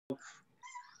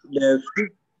the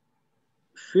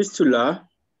fistula,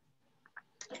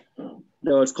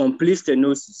 there was complete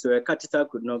stenosis, so a catheter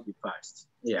could not be passed.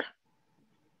 Yeah.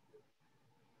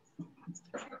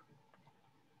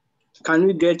 Can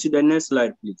we get to the next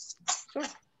slide, please? Sure.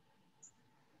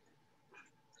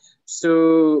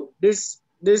 So this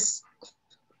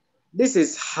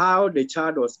is how the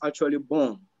child was actually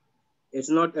born. It's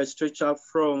not a stretcher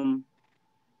from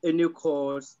any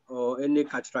cause or any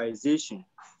catheterization.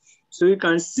 So you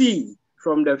can see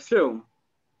from the film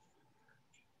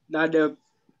that the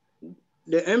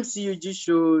MCUG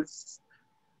shows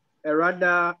a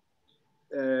rather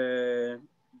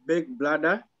big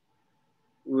bladder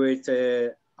with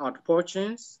out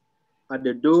portions at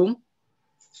the dome.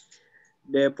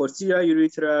 The posterior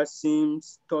urethra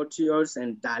seems tortuous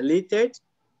and dilated.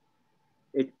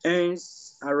 It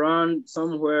ends around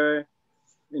somewhere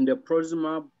in the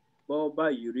proximal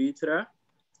bulbar urethra.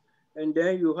 And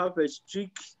then you have a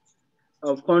streak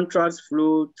of contrast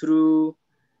flow through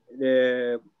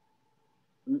the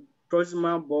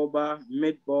proximal bulbar,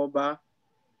 mid bulbar,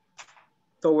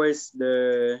 towards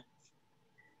the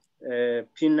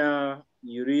penile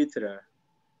urethra.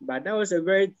 But that was a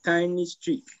very tiny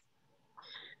streak.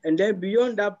 And then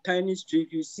beyond that tiny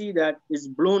streak, you see that it's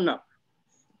blown up.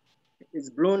 It's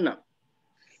blown up.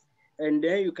 And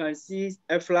then you can see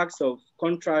a flux of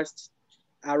contrast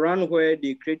around where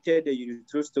they created the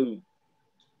ureterostomy.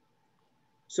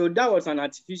 So that was an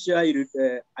artificial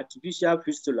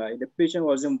fistula. The patient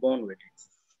wasn't born with it.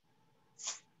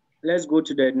 Let's go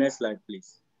to the next slide,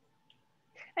 please.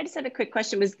 I just have a quick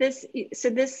question. Was this,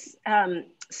 so this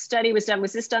study was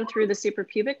this done through the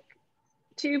suprapubic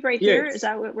tube right here? Yes. Is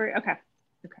that what we're, okay.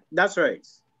 That's right.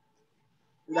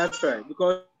 That's right,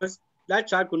 because that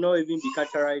child could not even be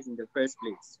catheterized in the first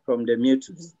place from the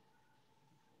meatus.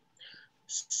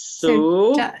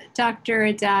 So Dr.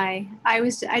 Adai,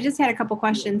 I just had a couple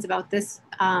questions about this.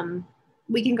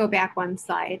 We can go back one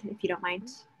slide if you don't mind.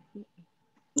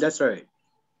 That's right.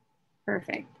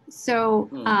 Perfect. So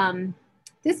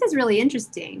this is really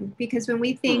interesting because when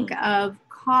we think of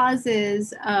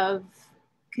causes of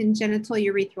congenital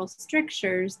urethral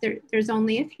strictures, there's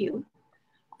only a few.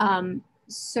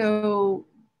 So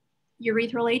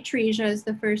urethral atresia is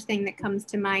the first thing that comes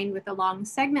to mind with a long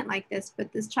segment like this,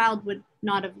 but this child would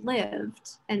not have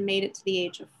lived and made it to the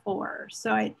age of 4.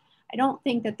 So I don't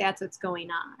think that that's what's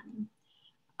going on.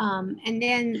 And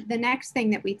then the next thing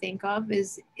that we think of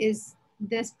is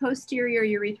this posterior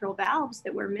urethral valves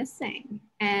that we're missing.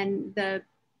 And the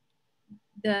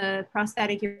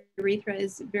prostatic urethra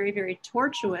is very, very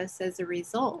tortuous as a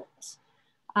result.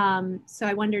 So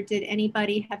I wonder, did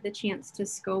anybody have the chance to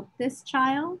scope this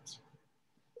child?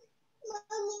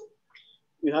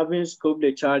 You haven't scoped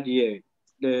the child yet.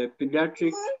 The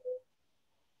pediatric.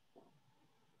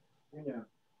 Yeah.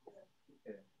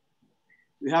 Okay.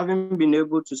 We haven't been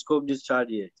able to scope this child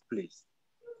yet, please.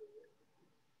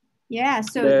 Yeah,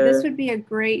 so this would be a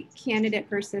great candidate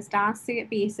for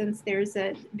cystoscopy since there's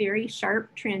a very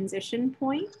sharp transition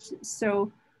point.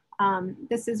 So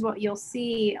this is what you'll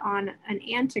see on an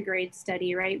antegrade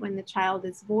study, right? When the child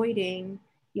is voiding,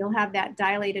 you'll have that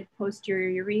dilated posterior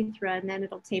urethra and then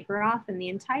it'll taper off and the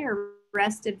entire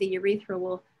rest of the urethra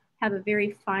will have a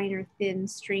very fine or thin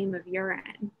stream of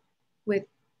urine with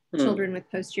children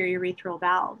with posterior urethral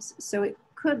valves. So it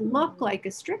could look like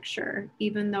a stricture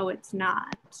even though it's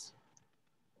not.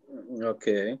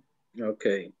 Okay,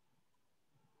 okay.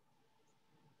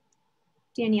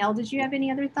 Danielle, did you have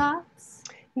any other thoughts?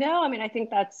 No, I mean, I think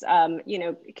that's, you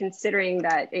know, considering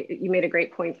that you made a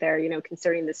great point there, you know,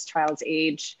 considering this child's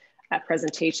age at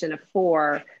presentation of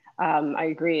 4, I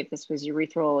agree. If this was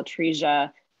urethral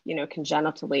atresia, you know,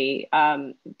 congenitally,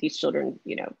 these children,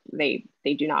 you know, they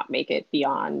do not make it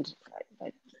beyond,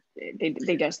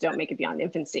 they just don't make it beyond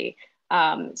infancy.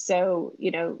 So,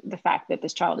 you know, the fact that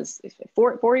this child is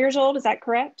 4 years old, is that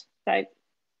correct?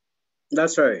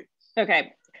 That's right.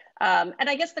 Okay. And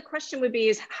I guess the question would be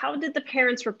is how did the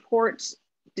parents report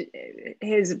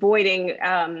his voiding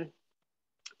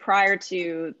prior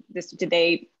to this?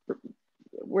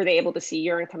 Were they able to see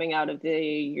urine coming out of the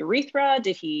urethra?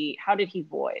 How did he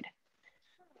void?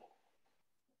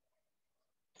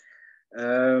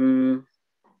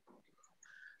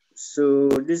 So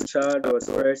this child was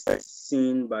first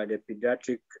seen by the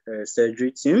pediatric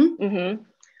surgery team.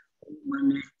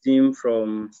 Managed him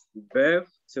from birth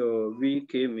till we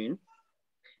came in.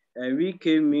 And we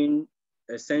came in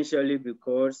essentially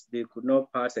because they could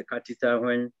not pass a catheter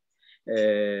when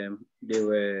they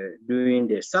were doing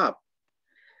the SAP.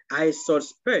 I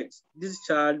suspect this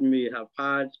child may have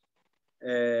had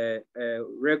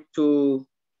rectal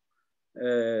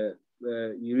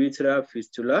urethral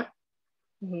fistula,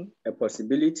 a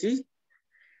possibility.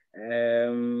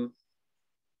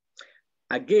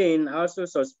 Again, I also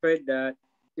suspect that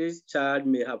this child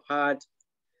may have had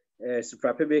a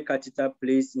suprapubic catheter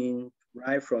placed in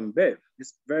right from birth.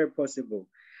 It's very possible.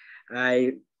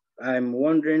 I'm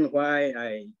wondering why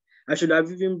I should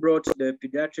have even brought the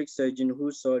pediatric surgeon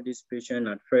who saw this patient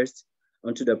at first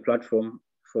onto the platform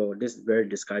for this very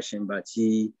discussion, but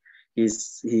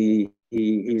he's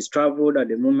traveled at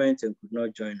the moment and could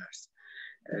not join us.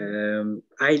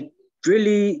 I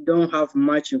really don't have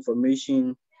much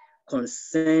information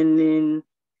concerning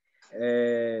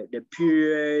the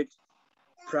period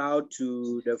prior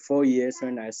to the 4 years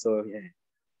when I saw him.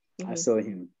 I saw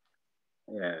him.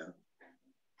 Yeah.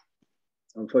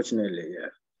 Unfortunately,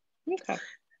 yeah. Okay.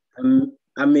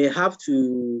 I may have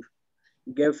to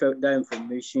get further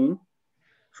information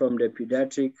from the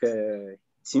pediatric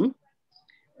team.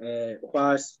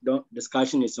 Whilst the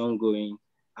discussion is ongoing,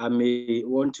 I may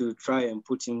want to try and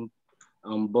put him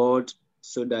on board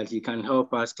so that he can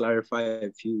help us clarify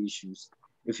a few issues,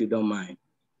 if you don't mind.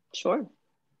 Sure.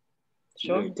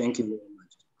 Sure. Great. Thank you very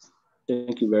much.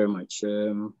 Thank you very much.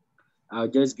 I'll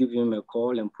just give him a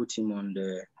call and put him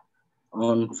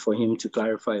on for him to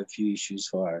clarify a few issues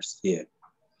for us here.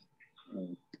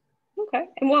 Okay.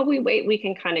 And while we wait, we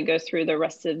can kind of go through the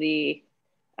rest of the,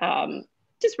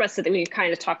 we can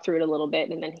kind of talk through it a little bit,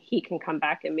 and then he can come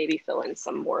back and maybe fill in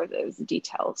some more of those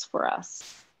details for us.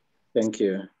 Thank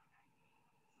you.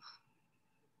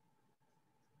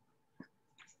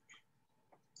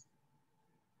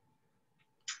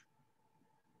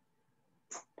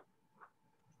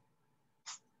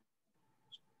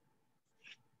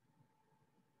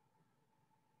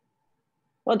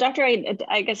 Well, Dr.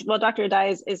 I guess, well, Dr.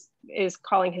 Adai is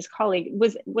calling his colleague.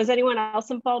 Was anyone else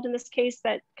involved in this case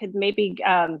that could maybe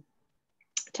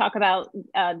talk about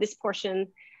this portion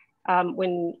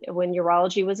when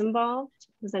urology was involved?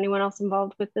 Was anyone else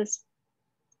involved with this?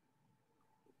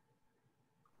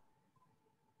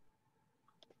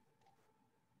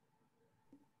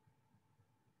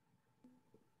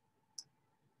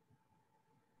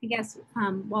 I guess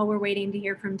while we're waiting to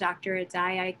hear from Dr.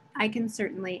 Adai, I can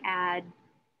certainly add,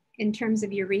 in terms of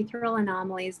urethral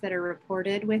anomalies that are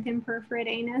reported with imperforate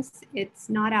anus, it's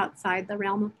not outside the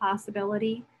realm of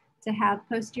possibility to have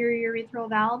posterior urethral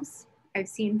valves. I've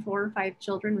seen 4 or 5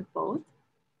 children with both.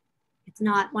 It's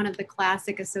not one of the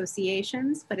classic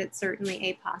associations, but it's certainly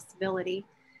a possibility.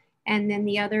 And then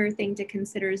the other thing to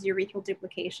consider is urethral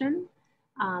duplication,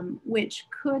 which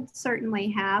could certainly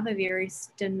have a very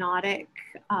stenotic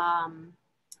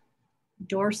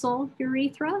dorsal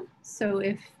urethra. So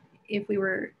if we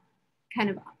were kind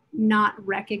of not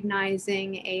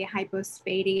recognizing a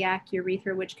hypospadiac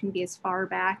urethra, which can be as far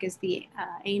back as the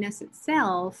anus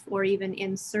itself, or even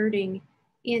inserting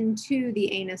into the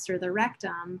anus or the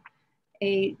rectum,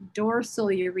 a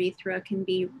dorsal urethra can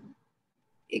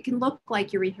look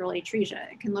like urethral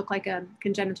atresia. It can look like a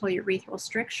congenital urethral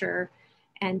stricture.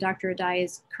 And Dr. Adai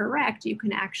is correct. You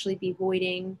can actually be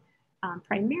voiding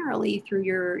primarily through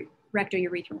your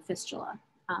rectourethral fistula.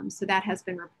 So that has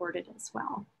been reported as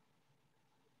well.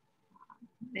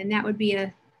 And that would be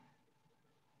a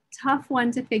tough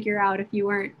one to figure out if you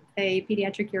weren't a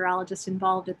pediatric urologist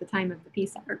involved at the time of the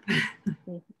PSARP.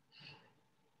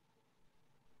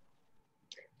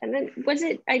 And then was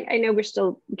it, I know we're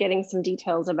still getting some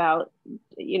details about,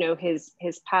 his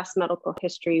past medical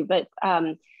history, but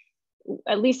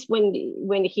at least when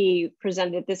he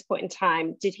presented at this point in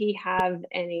time, did he have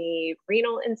any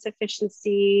renal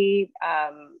insufficiency,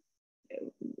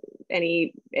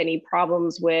 any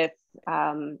problems with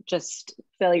just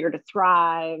failure to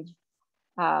thrive,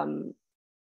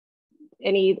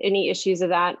 any issues of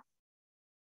that?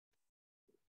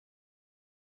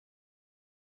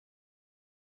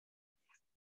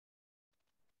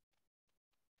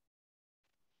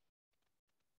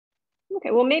 Okay,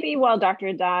 well, maybe while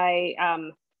Dr. Adai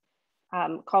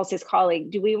calls his colleague,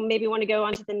 do we maybe want to go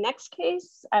on to the next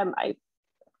case? I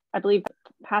believe,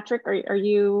 Patrick, are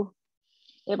you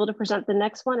able to present the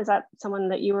next one? Is that someone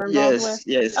that you were involved with?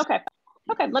 Yes. Okay.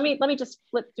 Let me just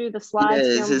flip through the slides.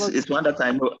 Yes, it's one that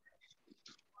I know.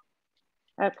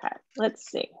 Okay, let's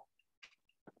see.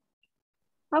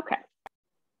 Okay.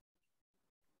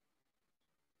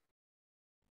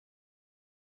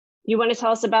 You want to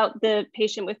tell us about the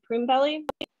patient with prune belly?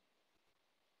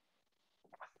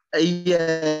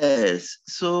 Yes.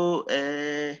 So,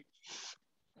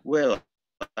 well,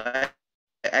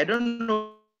 I don't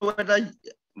know whether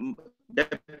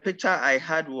the picture I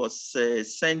had was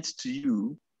sent to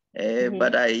you,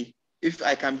 but if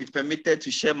I can be permitted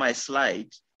to share my slide.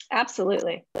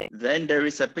 Absolutely. Then there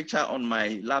is a picture on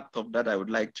my laptop that I would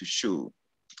like to show.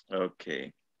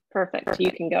 Okay. Perfect.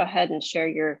 You can go ahead and share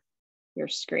your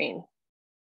screen.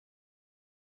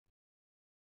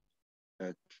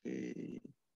 Okay.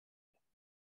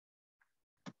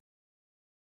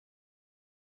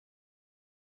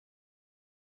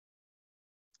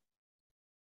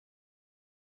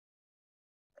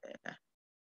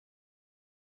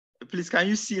 Please, can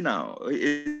you see now?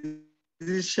 Is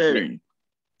it sharing?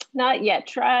 Not yet.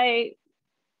 Try.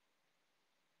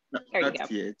 No, there you not go.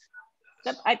 yet.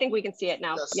 Yep, I think we can see it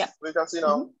now. Yes, Yep. we can see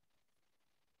now.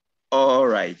 All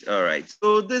right, all right.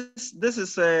 So this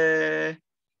is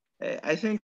I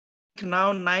think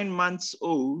now 9 months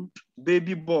old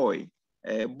baby boy,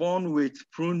 born with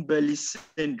prune belly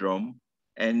syndrome,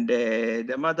 and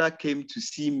the mother came to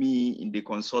see me in the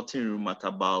consulting room at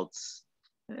about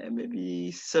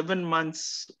maybe 7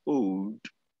 months old,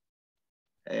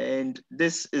 and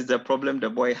this is the problem the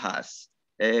boy has.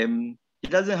 He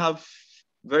doesn't have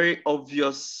very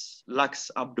obvious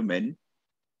lax abdomen.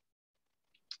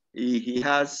 He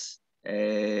has,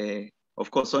 of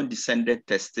course, undescended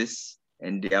testes,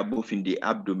 and they are both in the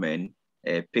abdomen,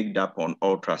 picked up on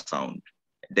ultrasound.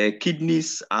 The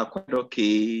kidneys are quite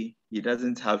okay. He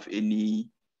doesn't have any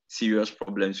serious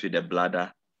problems with the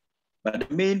bladder. But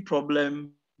the main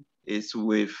problem is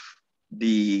with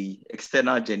the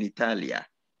external genitalia.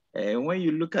 When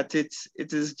you look at it,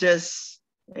 it is just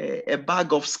a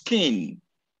bag of skin.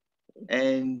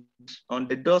 And on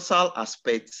the dorsal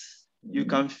aspect, you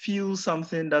can feel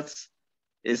something that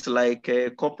is like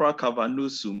a corporal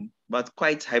cavernosum, but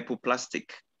quite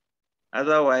hypoplastic.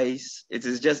 Otherwise, it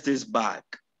is just this bag.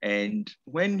 And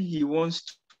when he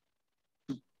wants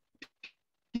to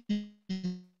pee,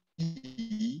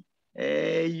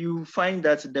 you find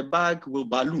that the bag will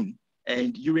balloon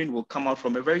and urine will come out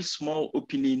from a very small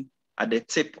opening at the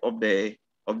tip of the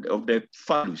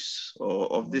phallus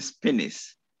or of this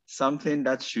penis. Something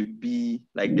that should be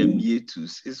like the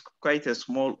meatus is quite a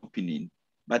small opening,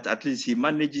 but at least he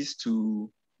manages to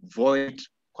void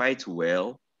quite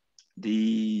well.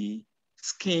 The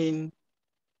skin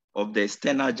of the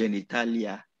external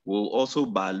genitalia will also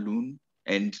balloon,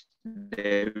 and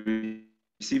there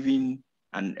is even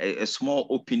a small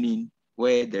opening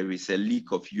where there is a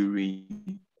leak of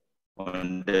urine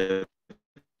on the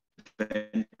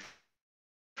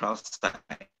ventral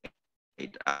side,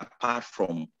 apart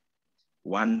from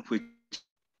one which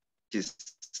is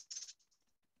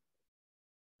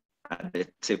at the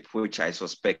tip, which I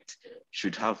suspect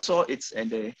should have. So it's,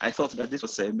 and I thought that this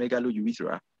was a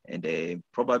megalourethra, and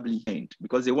probably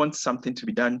because they want something to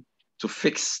be done to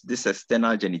fix this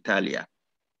external genitalia.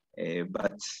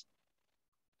 But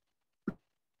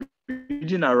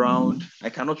reading around,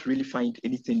 I cannot really find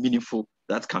anything meaningful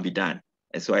that can be done.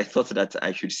 And so I thought that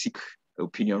I should seek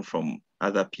opinion from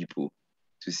other people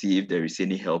to see if there is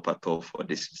any help at all for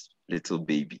this little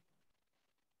baby.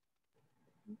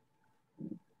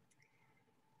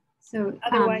 So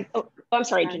Otherwise, I'm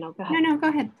sorry, Janelle, go ahead. No, go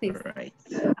ahead, please. All right.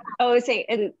 I was saying,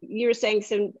 and you were saying,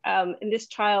 so and this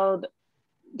child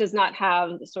does not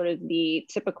have sort of the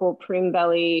typical prune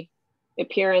belly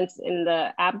appearance in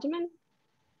the abdomen?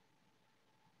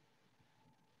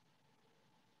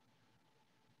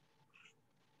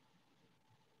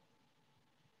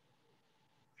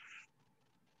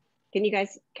 Can you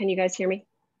guys hear me?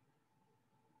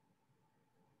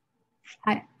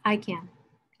 I can.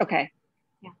 Okay.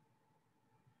 Yeah.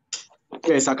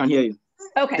 Yes, I can hear you.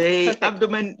 Okay. The perfect.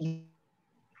 abdomen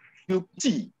you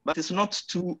see, but it's not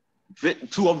too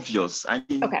obvious. I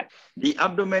mean, Okay. the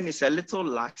abdomen is a little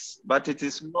lax, but it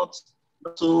is not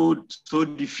so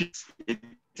diffuse. It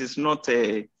is not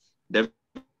the very,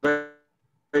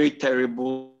 very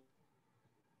terrible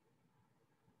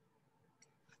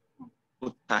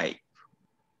type.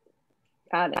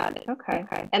 Got it. Okay.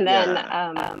 And then,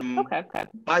 Yeah. okay.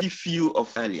 Body feel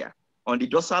of earlier. On the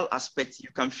dorsal aspect, you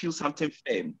can feel something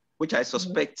firm, which I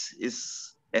suspect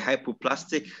is a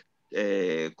hypoplastic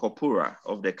corpora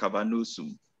of the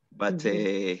cavernosum. But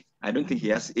I don't think he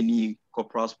has any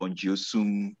corporal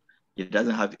spongiosum. He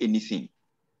doesn't have anything.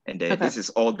 And this is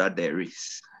all that there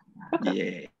is. Okay.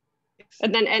 Yeah.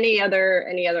 And then any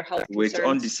other health with concerns?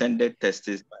 undescended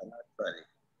testes.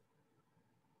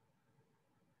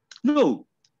 No,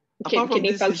 apart from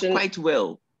kidney this, function. is quite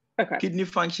well. Okay. Kidney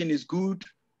function is good.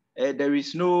 There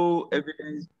is no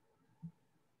evidence.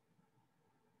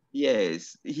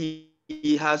 Yes, he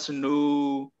has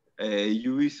no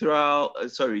urethral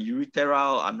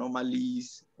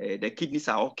anomalies. The kidneys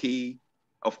are okay.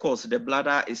 Of course, the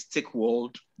bladder is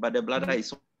thick-walled, but the bladder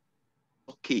is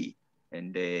okay.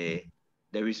 And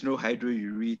There is no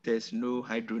hydrouretus, no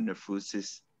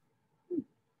hydronephrosis.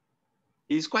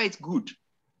 He's quite good.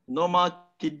 Normal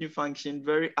kidney function,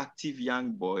 very active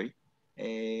young boy.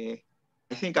 I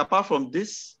think apart from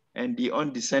this and the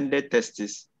undescended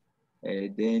testis,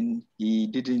 then he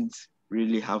didn't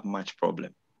really have much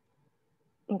problem.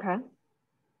 Okay.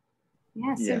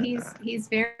 Yeah, so he's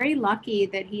very lucky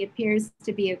that he appears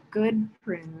to be a good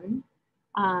prune.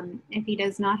 If he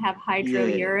does not have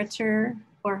hydroureter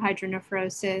or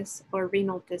hydronephrosis or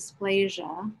renal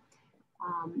dysplasia.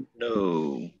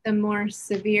 No. The more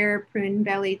severe prune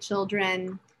belly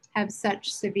children have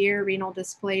such severe renal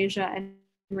dysplasia and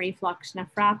reflux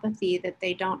nephropathy that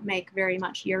they don't make very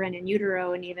much urine in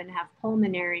utero and even have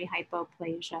pulmonary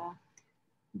hypoplasia.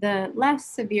 The less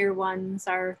severe ones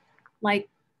are like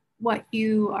what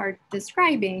you are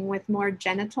describing, with more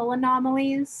genital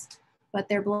anomalies, but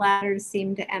their bladders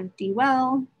seem to empty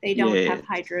well. They don't have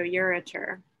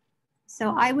hydroureter.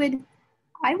 So I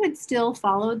would still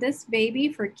follow this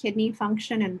baby for kidney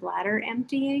function and bladder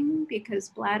emptying, because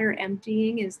bladder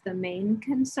emptying is the main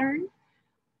concern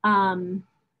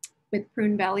with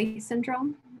prune belly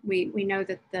syndrome. We know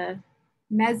that the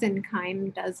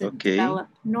mesenchyme doesn't develop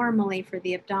normally for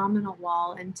the abdominal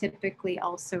wall, and typically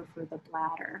also for the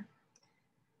bladder.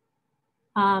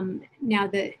 Now,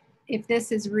 if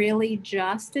this is really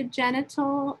just a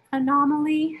genital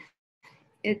anomaly,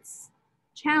 it's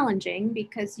challenging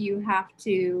because you have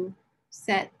to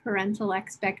set parental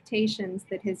expectations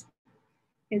that his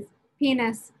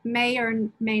penis may or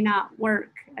may not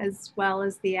work as well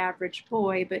as the average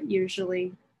boy, but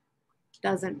usually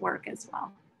doesn't work as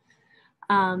well.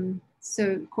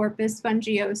 So corpus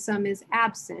spongiosum is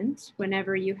absent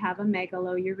whenever you have a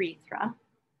megalourethra.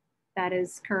 That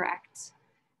is correct.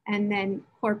 And then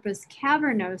corpus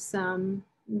cavernosum,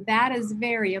 that is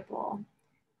variable.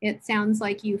 It sounds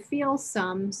like you feel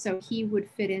some, so he would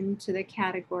fit into the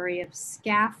category of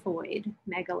scaphoid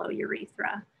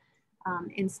megalourethra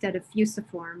instead of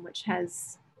fusiform, which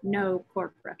has no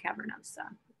corpora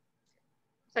cavernosa.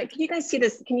 So can you guys see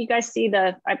this? Can you guys see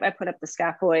I put up the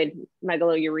scaphoid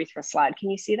megalourethra slide.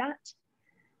 Can you see that?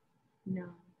 No.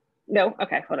 No?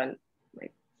 Okay, hold on.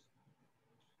 Wait.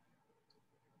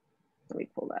 Let me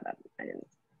pull that up. I didn't.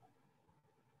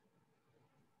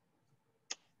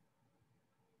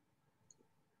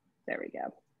 There we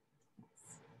go.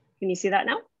 Can you see that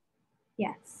now?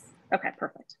 Yes. Okay,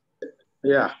 perfect.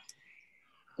 Yeah.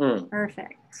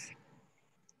 Perfect.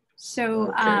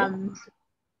 So,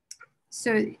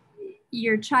 so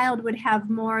your child would have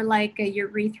more like a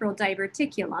urethral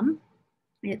diverticulum,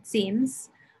 it seems.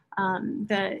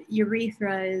 The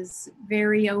urethra is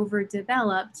very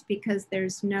overdeveloped because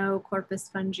there's no corpus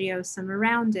spongiosum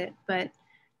around it, but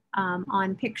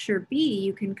on picture B,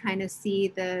 you can kind of see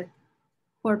the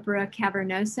corpora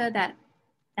cavernosa,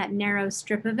 that narrow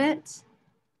strip of it.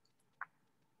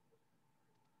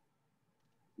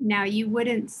 Now, you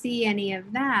wouldn't see any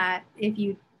of that if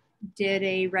you did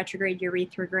a retrograde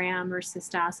urethrogram or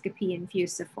cystoscopy in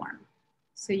fusiform.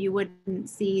 So you wouldn't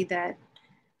see that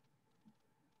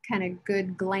kind of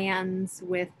good glands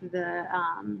with the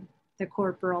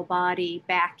corporal body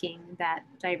backing that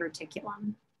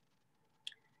diverticulum.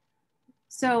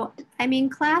 So, I mean,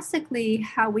 classically,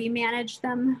 how we manage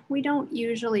them, we don't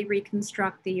usually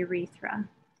reconstruct the urethra.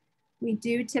 We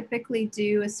do typically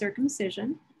do a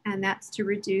circumcision, and that's to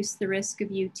reduce the risk of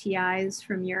UTIs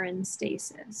from urine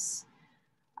stasis.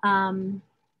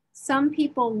 Some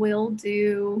people will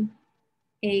do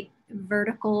a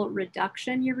vertical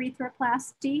reduction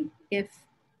urethroplasty if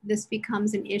this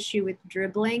becomes an issue with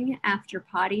dribbling after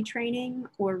potty training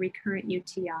or recurrent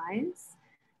UTIs,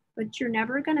 but you're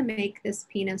never going to make this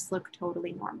penis look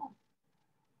totally normal.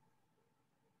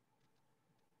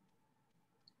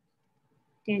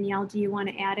 Danielle, do you want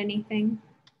to add anything?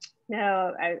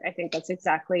 No, I think that's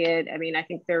exactly it. I mean, I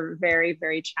think they're very,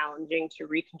 very challenging to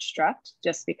reconstruct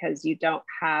just because you don't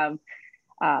have,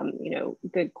 you know,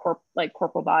 good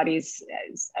corporal bodies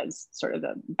as sort of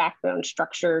the backbone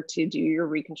structure to do your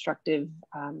reconstructive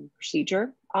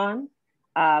procedure on.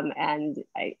 And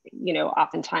you know,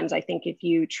 oftentimes I think if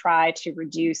you try to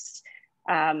reduce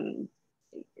the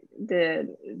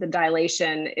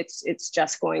dilation, it's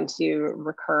just going to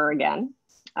recur again.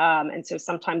 And so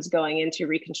sometimes going in to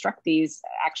reconstruct these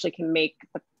actually can make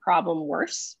the problem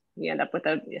worse. You end up with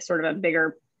a sort of a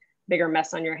bigger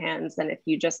mess on your hands than if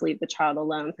you just leave the child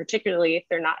alone, particularly if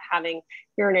they're not having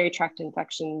urinary tract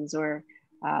infections or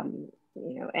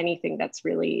you know, anything that's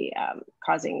really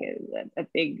causing a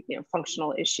big, you know,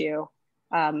 functional issue.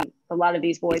 A lot of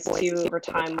these boys too, over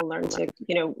time, will learn to,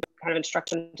 kind of instruct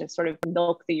them to sort of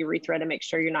milk the urethra to make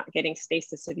sure you're not getting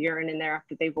stasis of urine in there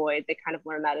after they void. They kind of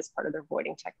learn that as part of their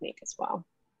voiding technique as well.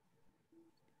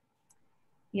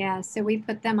 Yeah, so we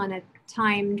put them on a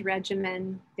timed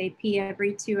regimen. They pee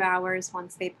every 2 hours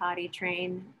once they potty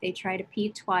train. They try to pee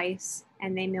twice,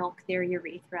 and they milk their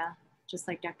urethra, just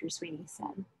like Dr. Sweeney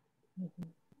said. Mm-hmm.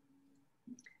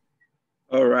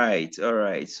 All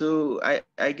right. So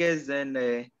I guess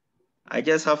then I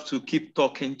just have to keep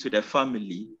talking to the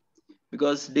family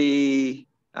because they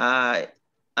are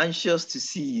anxious to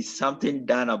see something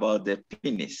done about the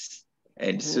penis.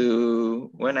 And Mm-hmm. so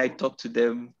when I talk to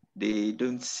them, they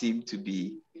don't seem to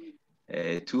be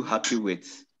too happy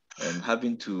with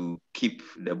having to keep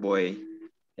the boy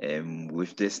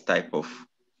with this type of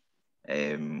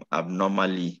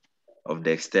abnormality of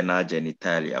the external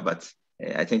genitalia. But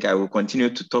I think I will continue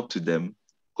to talk to them.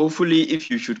 Hopefully, if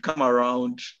you should come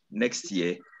around next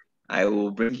year, I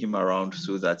will bring him around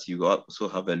so that you also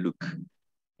have a look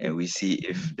and we see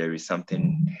if there is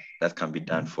something that can be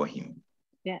done for him.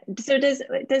 Yeah. So does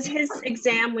his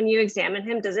exam, when you examine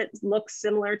him, does it look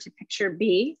similar to picture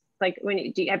B? Like when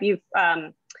have you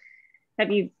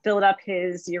filled up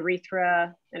his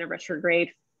urethra in a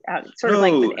retrograde? Sort of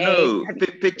like with A?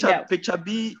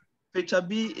 Picture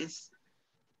B is,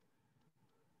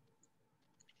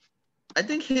 I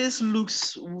think his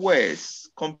looks worse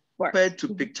compared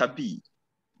to picture B.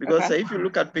 Because if you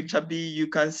look at picture B, you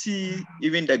can see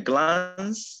even the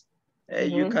glands,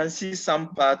 you can see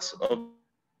some parts of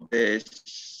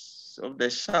the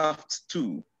shaft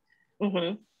too.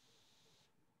 Mm-hmm.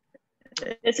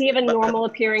 Does he have a normal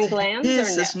appearing glands?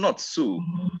 His or no? is not so.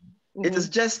 Mm-hmm. It is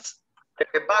just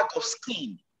a bag of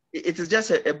skin. It is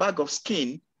just a bag of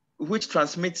skin which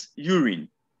transmits urine.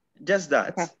 Just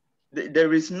that. Okay.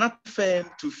 There is nothing firm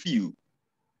to feel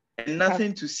and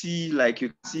nothing to see like you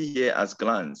can see here as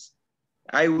glands.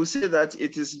 I would say that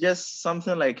it is just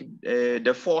something like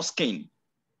the foreskin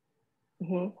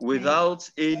without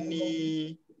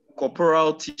any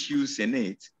corporal tissues in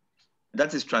it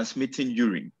that is transmitting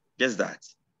urine. Just that.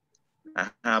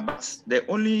 But the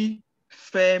only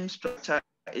firm structure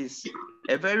is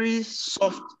a very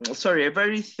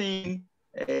very thin,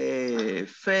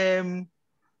 firm,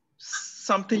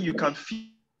 something you can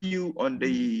feel on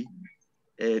the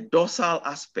dorsal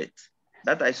aspect.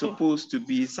 That I suppose to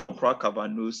be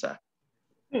supracavernosa.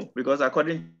 Because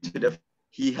according to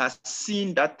he has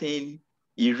seen that thing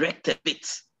erect a bit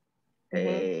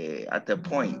at a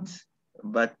point.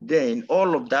 But then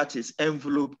all of that is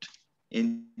enveloped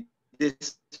in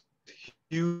this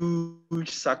huge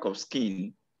sack of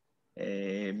skin,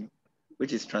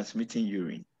 which is transmitting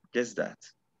urine. Just that.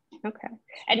 Okay.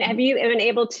 And are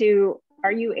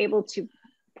you able to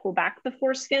pull back the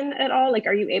foreskin at all? Like,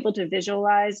 are you able to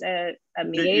visualize a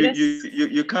meatus?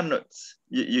 You cannot.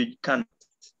 You can't.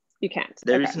 You can't.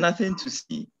 There is nothing to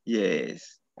see.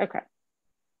 Yes. Okay.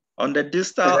 On the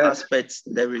distal aspects,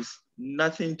 there is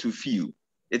nothing to feel.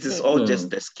 It is all just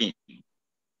the skin.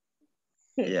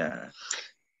 Yeah.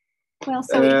 Well,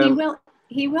 so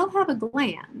he will have a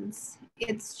glans.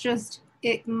 It's just,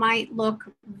 it might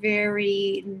look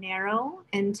very narrow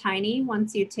and tiny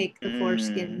once you take the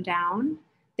foreskin down.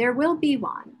 There will be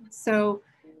one. So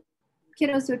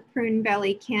kiddos with prune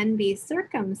belly can be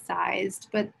circumcised,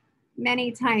 but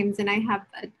many times, and I have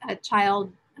a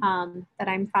child that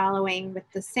I'm following with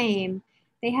the same,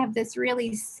 they have this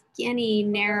really skinny,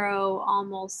 narrow,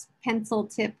 almost pencil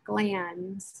tip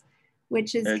glands,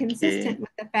 which is consistent with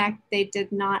the fact they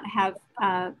did not have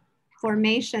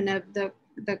formation of the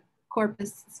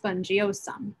corpus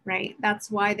spongiosum, right?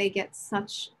 That's why they get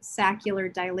such saccular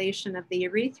dilation of the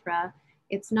urethra.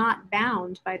 It's not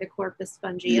bound by the corpus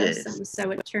spongiosum, so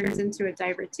it turns into a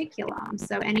diverticulum.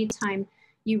 So anytime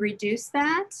you reduce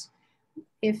that,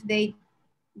 if they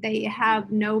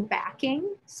have no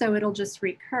backing, so it'll just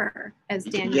recur, as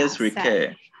Danielle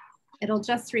said. It'll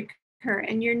just recur,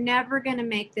 and you're never going to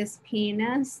make this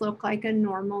penis look like a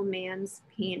normal man's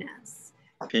penis.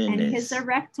 And his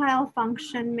erectile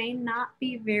function may not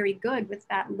be very good with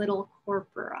that little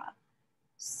corpora.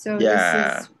 So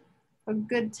this is a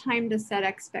good time to set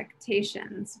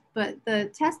expectations. But the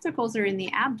testicles are in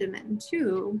the abdomen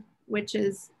too,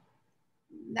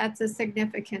 that's a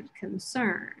significant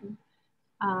concern.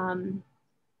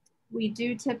 We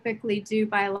do typically do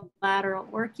bilateral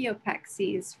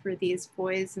orchiopexies for these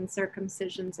boys and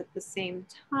circumcisions at the same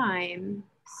time.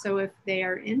 So if they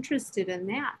are interested in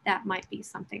that, that might be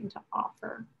something to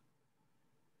offer.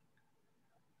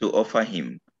 To offer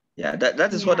him. Yeah,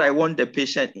 that is what I want the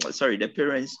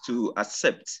parents to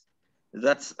accept.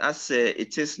 That as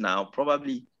it is now,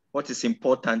 probably what is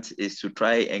important is to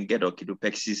try and get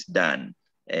orchidopexis done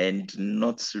and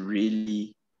not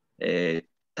really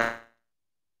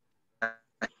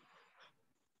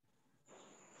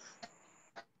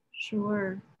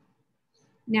Sure.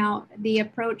 Now, the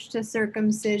approach to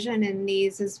circumcision in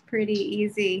these is pretty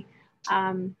easy.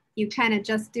 You kind of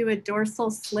just do a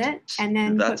dorsal slit and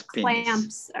then put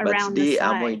clamps around the side. But they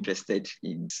are more interested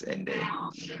in and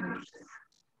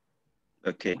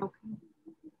okay.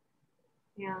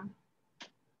 Yeah.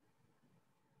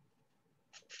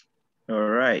 All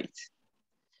right.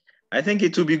 I think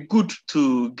it would be good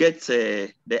to get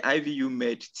the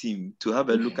IVUmed team to have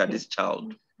a look at this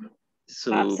child.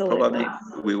 So Absolutely.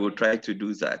 Probably we will try to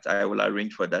do that. I will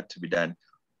arrange for that to be done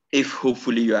if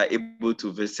hopefully you are able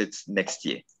to visit next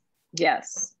year.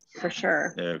 Yes, for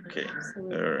sure. Okay.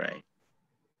 Absolutely. All right.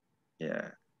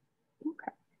 Yeah.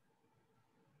 Okay.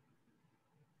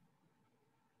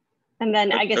 And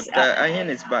then I guess Dr. Ayen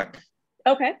is back.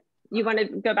 Okay. You want to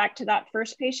go back to that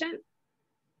first patient?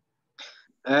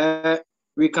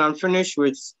 We can finish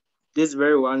with this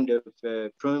very one,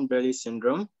 the prone belly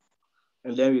syndrome,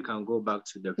 and then we can go back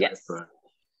to the first one.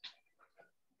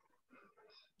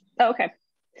 Okay.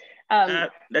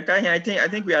 Dr. Ayen, I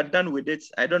think we are done with it.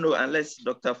 I don't know unless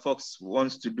Dr. Fox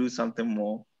wants to do something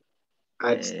more.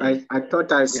 I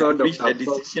thought I saw Dr.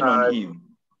 Fox on him.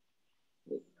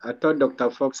 I thought Dr.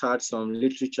 Fox had some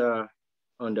literature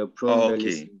on the prone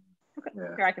belly syndrome. Okay.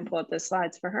 Yeah. Here, I can pull up the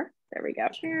slides for her. There we go.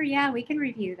 Sure, yeah, we can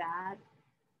review that.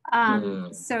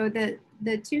 So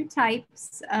the two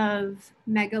types of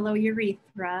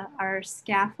megalourethra are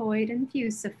scaphoid and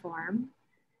fusiform.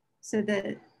 So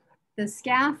the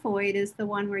scaphoid is the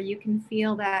one where you can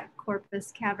feel that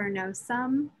corpus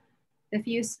cavernosum. The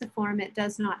fusiform, it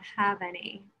does not have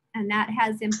any. And that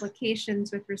has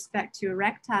implications with respect to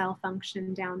erectile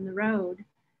function down the road.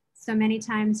 So many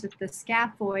times with the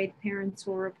scaphoid, parents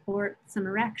will report some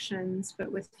erections,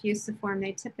 but with fusiform,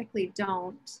 they typically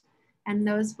don't. And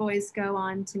those boys go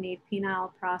on to need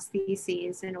penile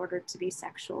prostheses in order to be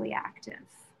sexually active.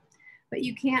 But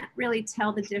you can't really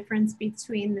tell the difference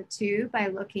between the two by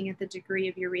looking at the degree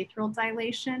of urethral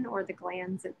dilation or the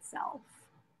glands itself.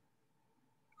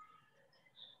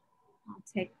 I'll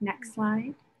take next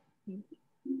slide.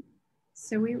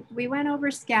 So we went over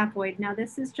scaphoid. Now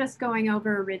this is just going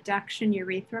over reduction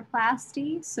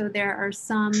urethroplasty. So there are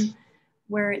some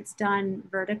where it's done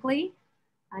vertically.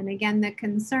 And again, the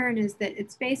concern is that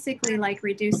it's basically like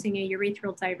reducing a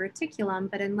urethral diverticulum,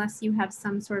 but unless you have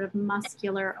some sort of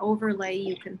muscular overlay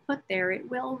you can put there, it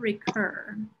will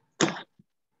recur.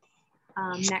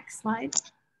 Next slide.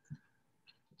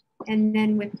 And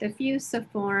then with the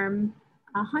fusiform,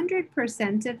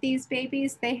 100% of these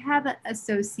babies, they have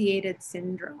associated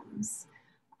syndromes.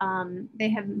 They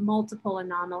have multiple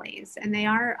anomalies, and they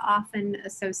are often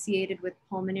associated with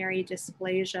pulmonary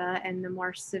dysplasia and the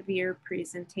more severe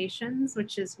presentations,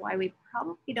 which is why we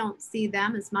probably don't see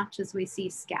them as much as we see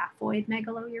scaphoid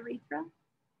megalourethra.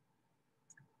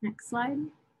 Next slide.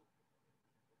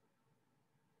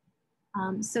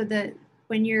 So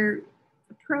when you're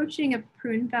approaching a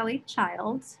prune belly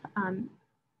child,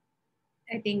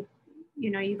 I think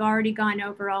you've already gone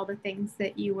over all the things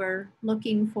that you were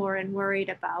looking for and worried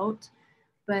about,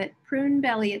 but prune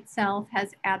belly itself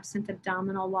has absent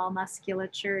abdominal wall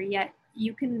musculature, yet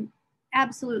you can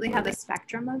absolutely have a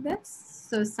spectrum of this.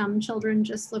 So some children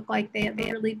just look like they have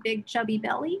a really big chubby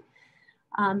belly.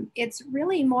 It's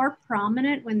really more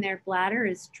prominent when their bladder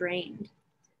is drained.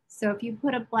 So if you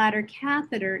put a bladder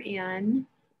catheter in,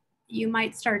 you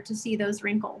might start to see those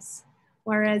wrinkles.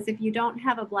 Whereas if you don't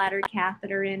have a bladder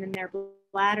catheter in and their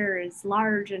bladder is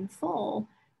large and full,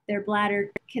 their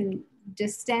bladder can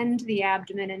distend the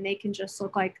abdomen and they can just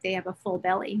look like they have a full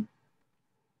belly.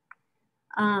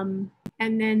 And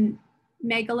then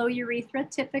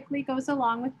megalourethra typically goes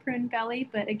along with prune belly,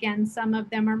 but again, some of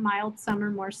them are mild, some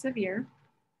are more severe.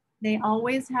 They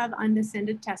always have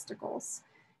undescended testicles,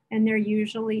 and they're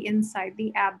usually inside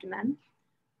the abdomen.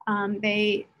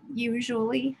 They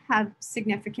usually have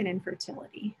significant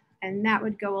infertility, and that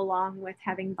would go along with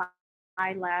having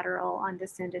bilateral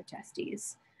undescended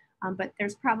testes. But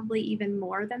there's probably even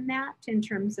more than that in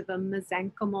terms of a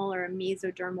mesenchymal or a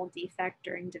mesodermal defect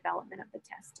during development of the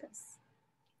testis.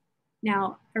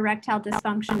 Now, erectile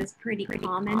dysfunction is pretty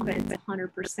common, but it's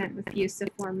 100% with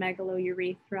fusiform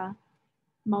megalourethra.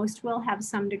 Most will have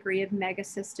some degree of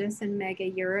megacystis and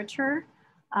megaureter.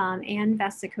 And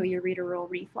vesicoureteral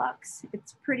reflux.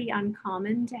 It's pretty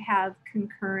uncommon to have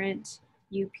concurrent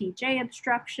UPJ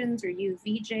obstructions or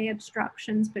UVJ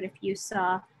obstructions, but if you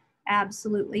saw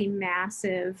absolutely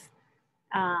massive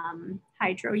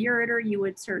hydroureter, you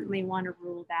would certainly want to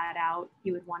rule that out.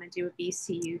 You would want to do a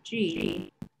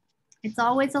VCUG. It's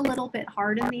always a little bit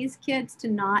hard in these kids to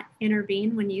not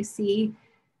intervene when you see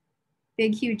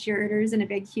big, huge ureters and a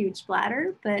big, huge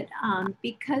bladder, but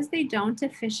because they don't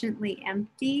efficiently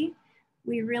empty,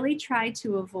 we really try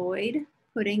to avoid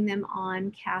putting them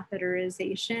on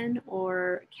catheterization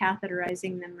or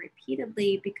catheterizing them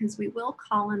repeatedly, because we will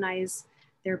colonize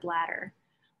their bladder.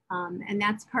 And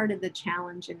that's part of the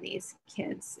challenge in these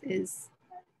kids, is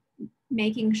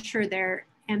making sure they're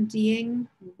emptying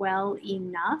well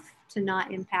enough to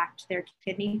not impact their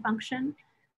kidney function.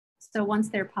 So once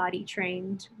they're potty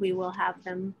trained, we will have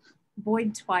them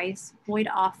void twice, void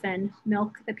often,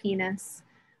 milk the penis.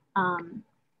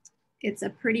 It's a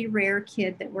pretty rare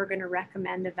kid that we're going to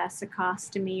recommend a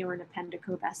vesicostomy or an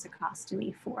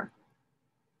appendicovesicostomy for.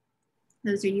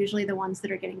 Those are usually the ones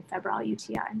that are getting febrile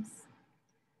UTIs.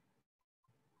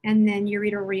 And then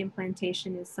ureteral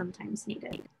reimplantation is sometimes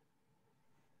needed.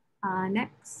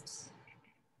 Next.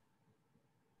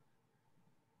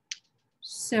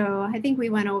 So I think we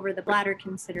went over the bladder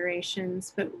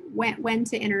considerations, but when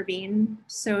to intervene.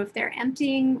 So if they're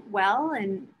emptying well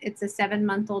and it's a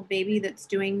 7-month-old baby that's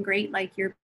doing great, like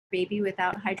your baby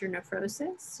without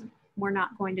hydronephrosis, we're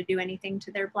not going to do anything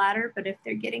to their bladder. But if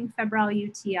they're getting febrile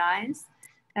UTIs,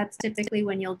 that's typically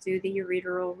when you'll do the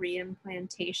ureteral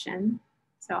reimplantation.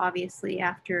 So obviously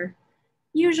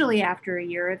usually after a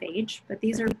year of age, but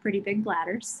these are pretty big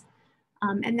bladders.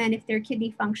 And then if their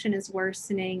kidney function is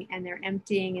worsening and their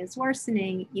emptying is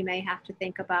worsening, you may have to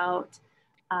think about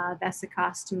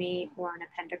vesicostomy or an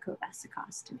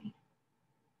appendicovesicostomy.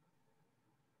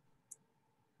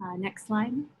 Next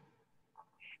slide.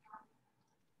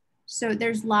 So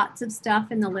there's lots of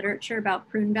stuff in the literature about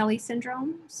prune belly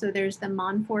syndrome. So there's the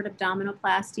Montfort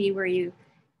abdominoplasty, where you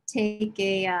take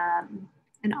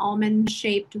an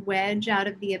almond-shaped wedge out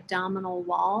of the abdominal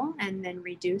wall and then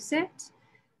reduce it.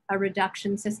 A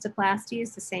reduction cystoplasty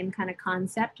is the same kind of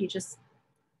concept. You just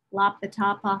lop the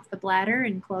top off the bladder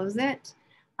and close it.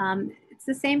 It's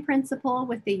the same principle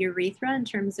with the urethra in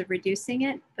terms of reducing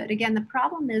it. But again, the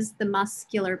problem is the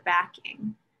muscular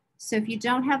backing. So if you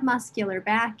don't have muscular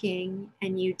backing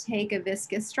and you take a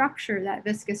viscous structure, that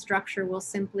viscous structure will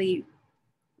simply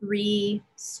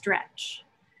re-stretch.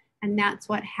 And that's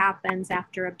what happens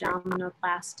after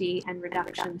abdominoplasty and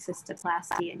reduction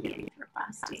cystoplasty and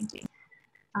urethroplasty.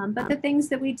 But the things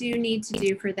that we do need to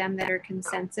do for them that are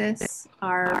consensus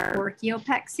are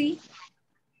orchiopexy.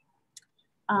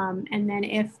 And then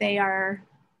if they are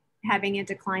having a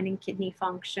decline in kidney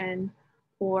function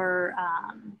or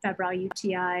febrile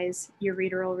UTIs,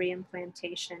 ureteral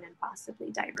reimplantation, and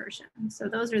possibly diversion. So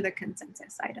those are the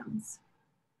consensus items.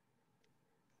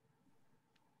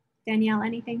 Danielle,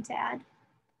 anything to add?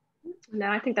 No,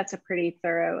 I think that's a pretty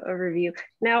thorough overview.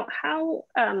 Now,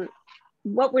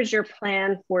 what was your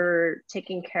plan for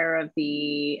taking care of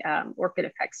the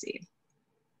orchidopexy?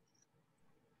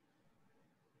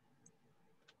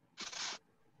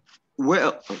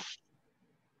 Well,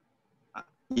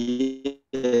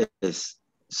 yes.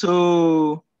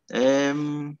 So,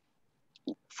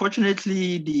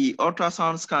 fortunately, the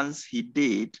ultrasound scans he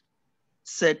did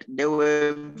said there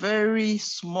were very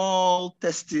small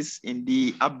testes in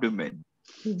the abdomen.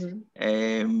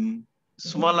 Mm-hmm.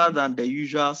 Smaller than the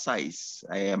usual size.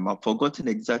 I've forgotten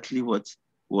exactly what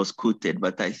was quoted,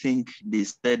 but I think they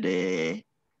said 0.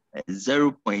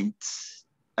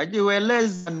 They were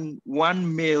less than 1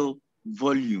 ml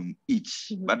volume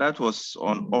each, but that was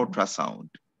on ultrasound.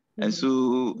 And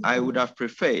so I would have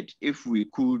preferred if we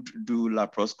could do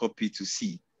laparoscopy to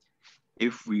see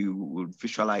if we would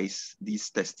visualize these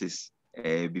testes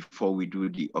before we do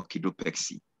the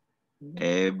orchidopexy.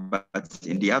 But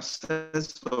in the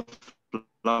absence of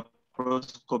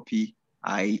laparoscopy,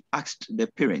 I asked the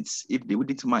parents if they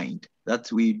wouldn't mind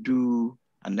that we do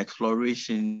an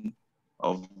exploration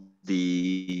of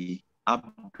the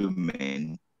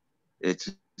abdomen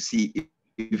to see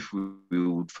if we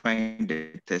would find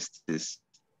the testes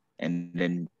and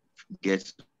then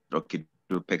get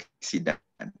orchidopexy done.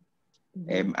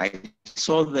 I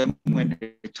saw them when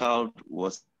the child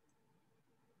was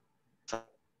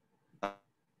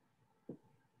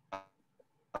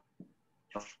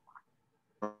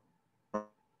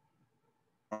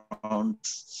around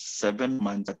 7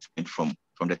 months from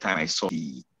the time I saw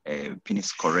the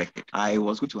penis corrected. I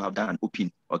was going to have done an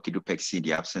open orchidopexy in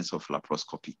the absence of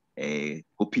laparoscopy,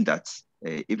 hoping that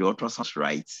if the ultrasound's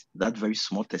right, that very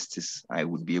small testis, I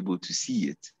would be able to see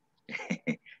it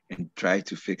and try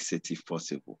to fix it if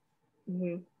possible.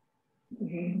 Mm-hmm.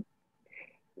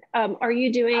 Mm-hmm. Are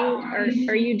you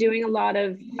doing a lot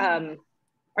of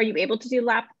Are you able to do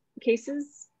lap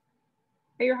cases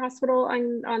at your hospital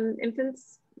on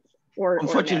infants? Or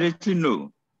unfortunately,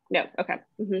 no. No. Okay.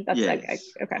 That's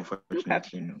yes. Okay.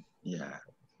 Unfortunately, no. Yeah.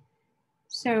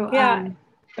 So yeah.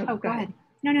 Go ahead.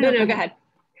 No, Go ahead.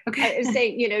 Okay. I was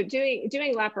saying,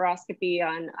 doing laparoscopy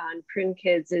on prune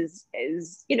kids is,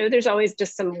 there's always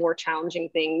just some more challenging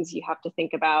things you have to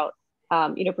think about,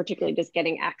 particularly just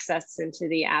getting access into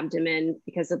the abdomen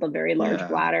because of the very large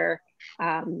bladder.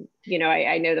 I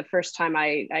know the first time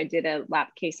I did a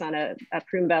lap case on a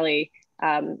prune belly,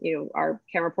 our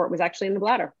camera port was actually in the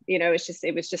bladder.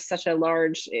 It was just so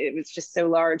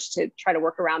large to try to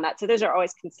work around that. So those are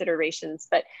always considerations,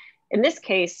 but in this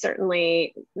case,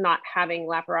 certainly not having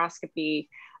laparoscopy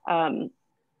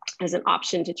as an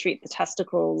option to treat the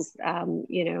testicles, an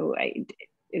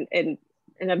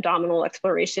abdominal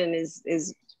exploration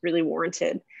is really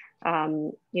warranted.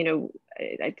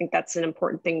 I think that's an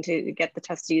important thing to get the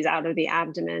testes out of the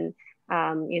abdomen,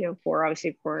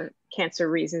 for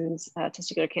cancer reasons,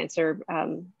 testicular cancer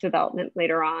development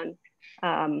later on.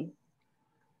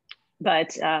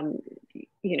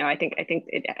 I think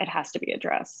it has to be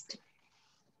addressed.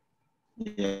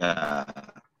 Yeah.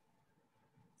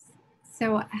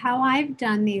 So how I've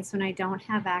done these when I don't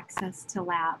have access to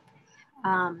lap,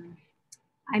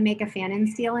 I make a fan and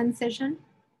steel incision.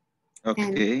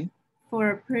 Okay. And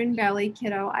for a prune belly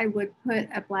kiddo, I would put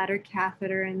a bladder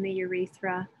catheter in the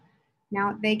urethra.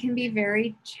 Now, they can be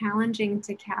very challenging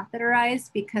to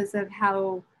catheterize because of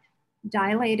how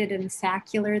dilated and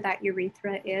saccular that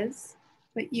urethra is.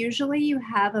 But usually you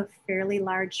have a fairly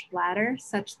large bladder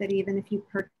such that even if you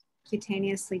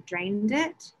percutaneously drained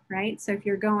it, right? So if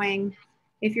you're going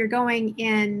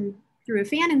in through a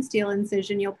fan and steel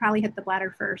incision, you'll probably hit the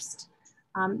bladder first.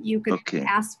 You could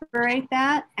aspirate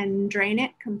that and drain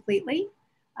it completely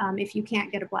if you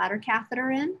can't get a bladder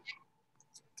catheter in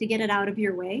to get it out of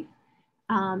your way.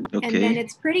 And then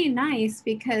it's pretty nice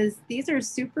because these are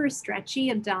super stretchy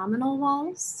abdominal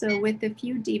walls. So with a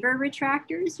few Deaver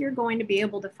retractors, you're going to be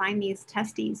able to find these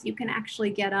testes. You can actually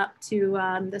get up to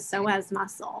the psoas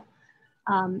muscle,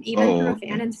 even through a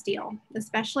fan and steel,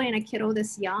 especially in a kiddo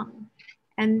this young.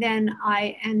 And then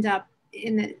I end up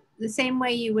in the same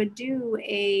way you would do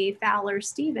a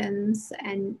Fowler-Stevens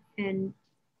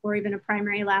or even a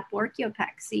primary lap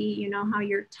orchiopexy, you know how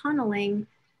you're tunneling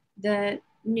the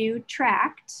new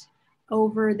tract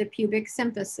over the pubic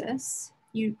symphysis,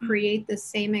 you create the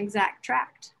same exact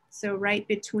tract. So right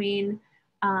between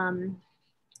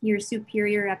your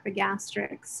superior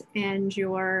epigastrix and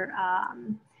your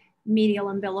medial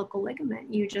umbilical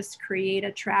ligament, you just create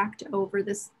a tract over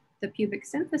the pubic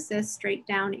symphysis straight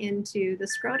down into the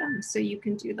scrotum. So you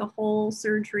can do the whole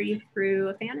surgery through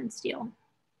a fan and steel.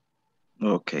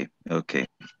 Okay.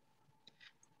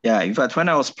 Yeah, in fact, when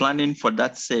I was planning for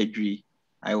that surgery,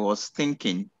 I was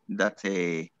thinking that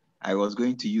I was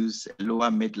going to use a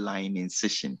lower midline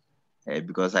incision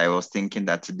because I was thinking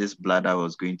that this bladder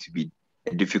was going to be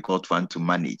a difficult one to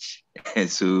manage.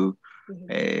 So,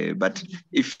 but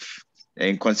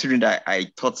considering that I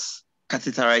thought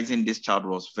catheterizing this child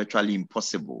was virtually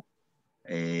impossible,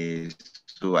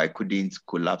 so I couldn't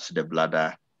collapse the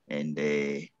bladder and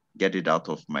get it out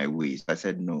of my way. So I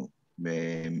said, no,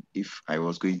 if I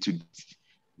was going to,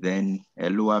 then a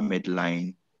lower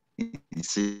midline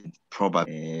is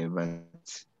probably, but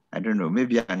I don't know,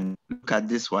 maybe I can look at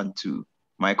this one too.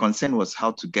 My concern was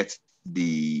how to get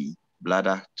the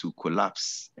bladder to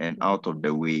collapse and out of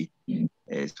the way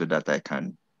so that I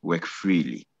can work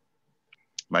freely.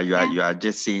 But you are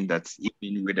just saying that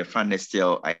even with the fan and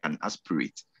steel, I can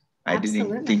aspirate. I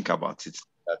didn't think about it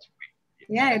that way.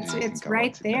 Yeah, it's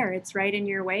right there. It's right in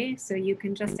your way, so you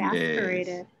can just aspirate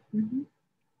it. Mm-hmm.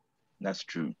 That's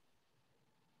true.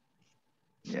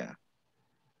 Yeah.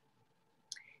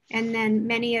 And then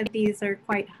many of these are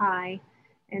quite high.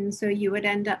 And so you would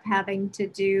end up having to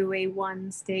do a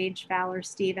one-stage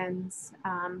Fowler-Stevens.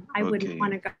 I wouldn't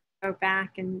want to go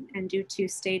back and do 2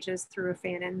 stages through a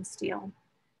fan and steel.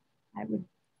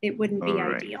 It wouldn't be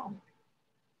ideal.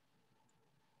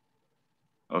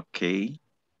 Okay.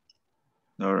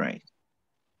 All right.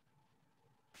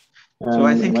 So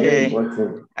I think I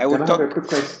will talk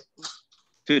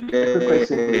to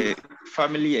the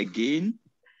family again.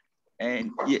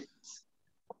 And yes.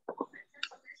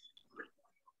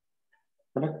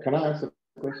 Can I ask a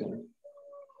question?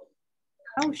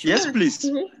 Oh, sure. Yes, please.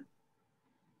 Mm-hmm.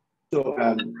 So,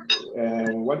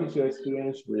 what is your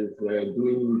experience with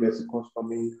doing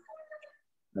vesicoscopy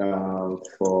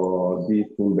for these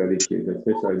prune belly kids,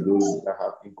 especially those that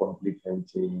have incomplete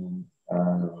emptying,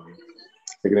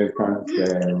 significant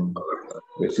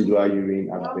residual urine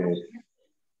at birth?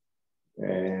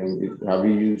 And have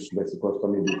you used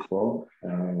vesicostomy before?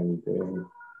 And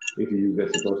if you use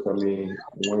vesicostomy,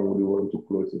 when would you want to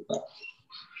close it up?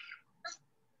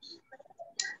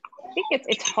 I think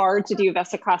it's hard to do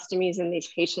vesicostomies in these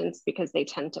patients because they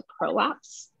tend to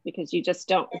prolapse, because you just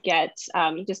don't get,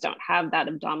 you just don't have that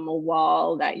abdominal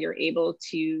wall that you're able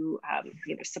to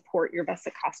support your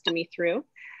vesicostomy through.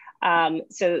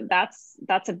 So that's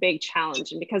a big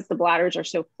challenge. And because the bladders are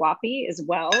so floppy as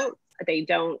well, they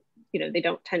don't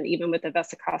tend, even with a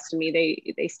vesicostomy,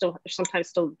 they still sometimes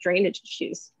still drainage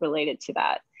issues related to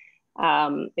that.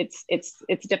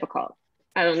 It's difficult.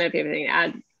 I don't know if you have anything to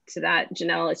add to that,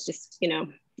 Janelle. It's just,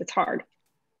 it's hard.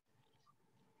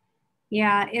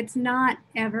 Yeah, it's not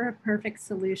ever a perfect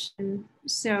solution.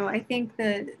 So I think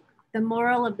the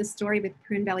moral of the story with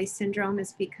prune belly syndrome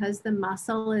is because the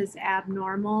muscle is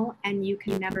abnormal and you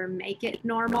can never make it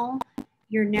normal,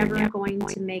 you're never going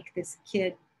to make this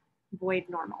kid void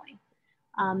normally.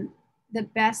 The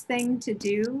best thing to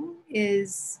do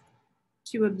is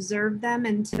to observe them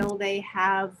until they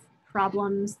have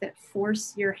problems that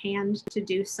force your hand to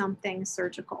do something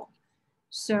surgical.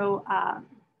 So,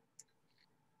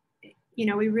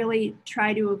 we really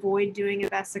try to avoid doing a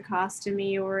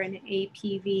vesicostomy or an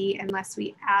APV unless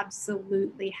we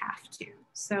absolutely have to.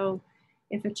 So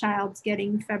if a child's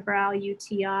getting febrile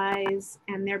UTIs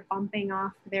and they're bumping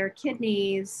off their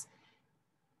kidneys,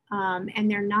 and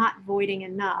they're not voiding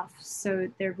enough, so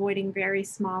they're voiding very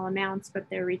small amounts, but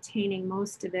they're retaining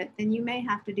most of it, then you may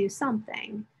have to do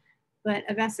something. But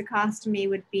a vesicostomy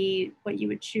would be what you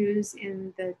would choose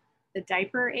in the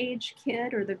diaper age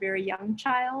kid or the very young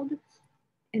child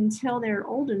until they're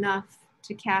old enough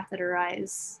to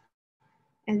catheterize.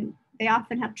 And they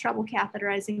often have trouble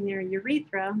catheterizing their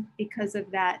urethra because of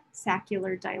that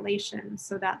saccular dilation.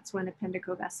 So that's when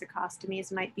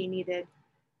appendicovesicostomies might be needed.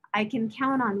 I can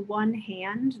count on one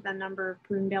hand the number of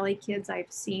prune belly kids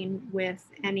I've seen with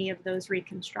any of those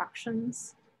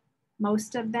reconstructions.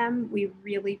 Most of them, we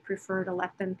really prefer to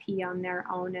let them pee on their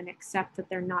own and accept that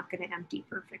they're not going to empty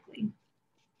perfectly.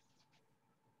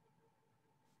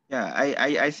 Yeah,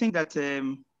 I think that,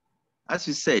 as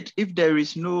you said, if there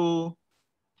is no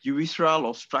urethral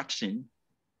obstruction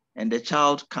and the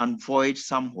child can void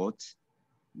somewhat,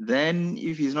 then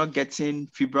if he's not getting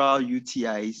febrile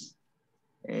UTIs,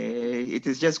 it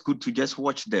is just good to just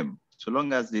watch them so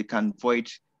long as they can void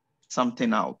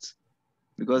something out.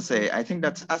 Because I think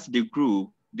that as they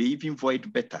grow, they even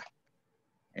void better.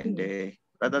 And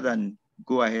rather than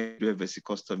go ahead and do a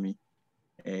vesicostomy,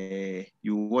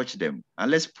 you watch them,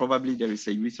 unless probably there is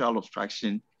a urethral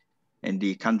obstruction and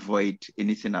they can't void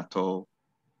anything at all,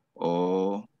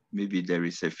 or maybe there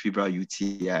is a febrile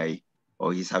UTI,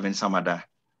 or he's having some other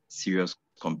serious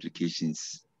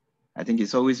complications. I think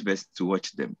it's always best to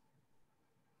watch them.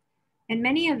 And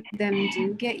many of them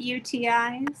do get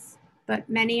UTIs, but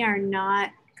many are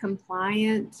not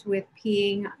compliant with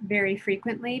peeing very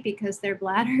frequently because their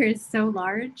bladder is so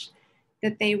large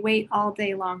that they wait all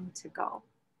day long to go.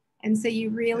 And so you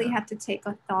really have to take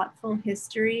a thoughtful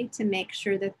history to make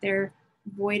sure that they're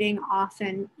voiding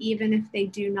often, even if they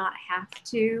do not have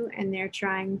to, and they're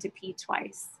trying to pee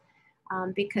twice.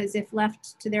 Because if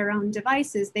left to their own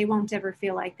devices, they won't ever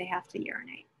feel like they have to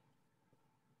urinate.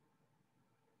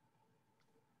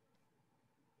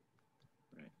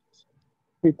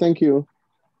 Okay, thank you.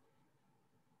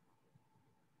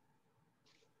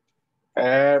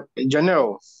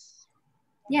 Janelle.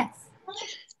 Yes.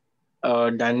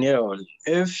 Danielle,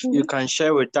 if you can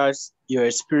share with us your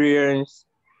experience,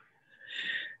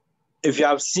 if you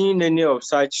have seen any of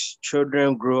such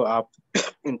children grow up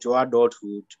into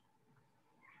adulthood,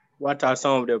 what are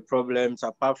some of the problems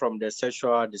apart from the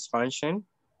sexual dysfunction?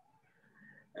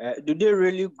 Do they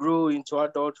really grow into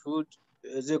adulthood?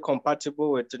 Is it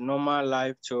compatible with the normal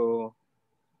life to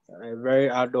a very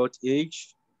adult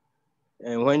age?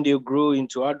 And when they grow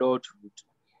into adulthood,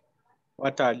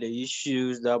 what are the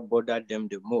issues that bother them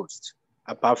the most,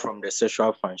 apart from the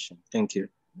sexual function? Thank you.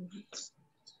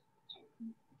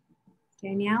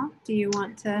 Danielle, do you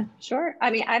want to? Sure. I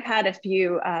mean, I've had a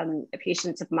few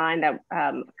patients of mine that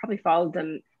probably followed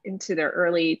them into their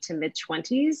early to mid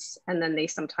 20s, and then they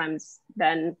sometimes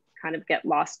then kind of get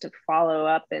lost to follow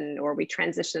up, or we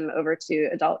transition them over to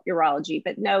adult urology.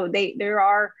 But no, there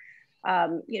are,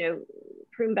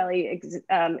 prune belly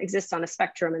exists on a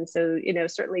spectrum, and so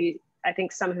certainly I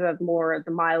think some who have more of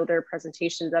the milder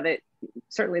presentations of it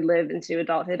certainly live into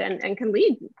adulthood and can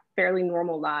lead fairly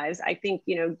normal lives. I think,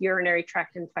 urinary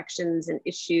tract infections and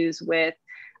issues with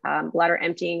bladder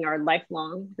emptying are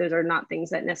lifelong. Those are not things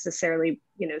that necessarily,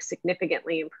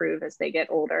 significantly improve as they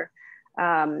get older.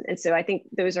 And so I think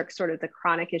those are sort of the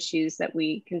chronic issues that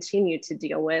we continue to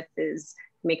deal with, is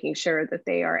making sure that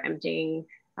they are emptying,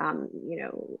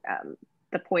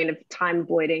 the point of time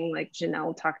voiding, like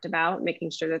Janelle talked about,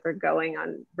 making sure that they're going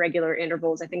on regular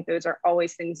intervals. I think those are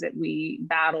always things that we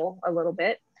battle a little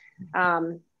bit.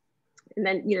 And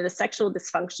then, the sexual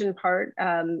dysfunction part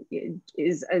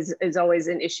is always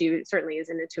an issue. It certainly is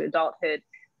into adulthood.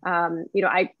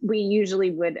 We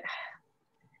usually would,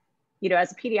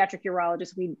 as a pediatric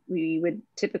urologist, we would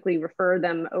typically refer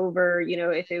them over,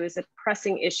 if it was a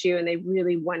pressing issue and they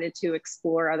really wanted to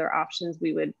explore other options,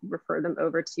 we would refer them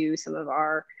over to some of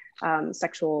our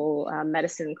sexual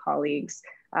medicine colleagues.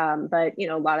 But,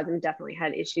 a lot of them definitely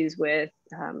had issues with,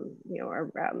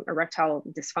 erectile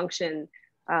dysfunction,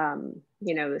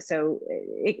 so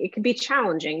it could be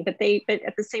challenging, but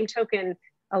at the same token,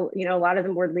 a lot of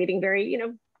them were leading very,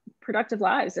 productive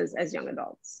lives as young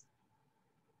adults.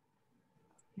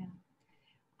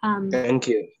 Thank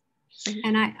you.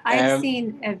 And I've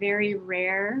seen a very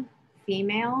rare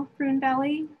female prune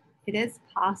belly. It is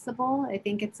possible. I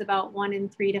think it's about 1 in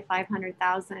 3 to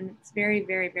 500,000. It's very,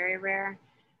 very, very rare.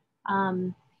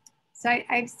 So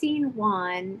I've seen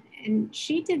one, and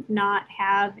she did not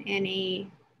have any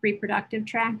reproductive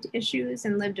tract issues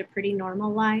and lived a pretty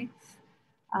normal life.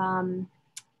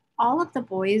 All of the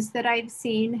boys that I've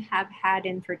seen have had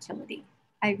infertility.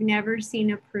 I've never seen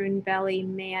a prune belly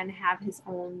man have his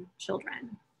own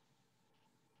children.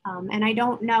 And I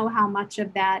don't know how much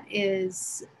of that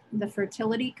is the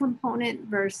fertility component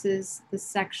versus the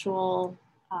sexual,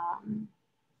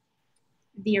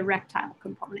 the erectile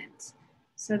component.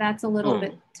 So that's a little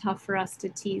bit tough for us to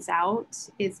tease out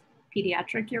as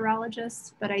pediatric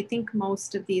urologists, but I think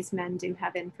most of these men do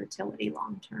have infertility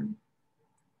long-term.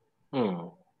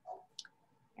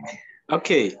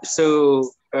 Okay, so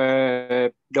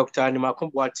Dr. Anima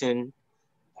Kumbwatin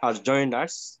has joined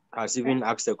us, has even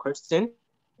asked a question.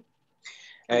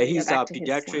 He's a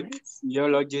pediatric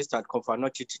urologist at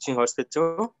Confanochi Teaching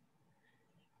Hospital,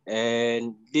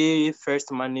 and they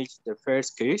first managed the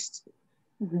first case,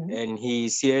 and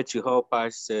he's here to help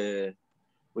us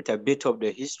with a bit of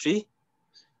the history,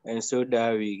 and so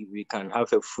that we can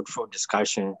have a fruitful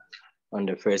discussion on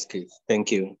the first case.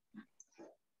 Thank you.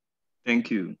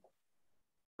 Thank you.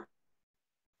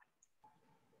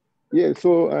 Yeah,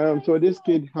 so this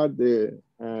kid had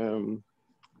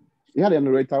he had an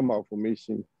erectile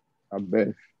malformation at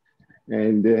birth,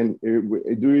 and then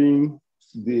when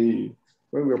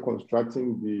we were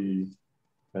constructing the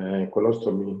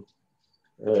colostomy,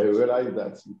 we realized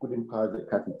that we couldn't pass the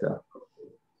catheter.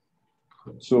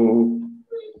 So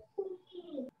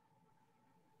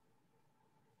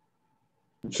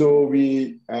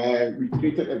we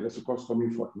created a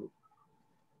vesicostomy for him.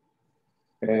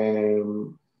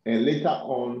 And later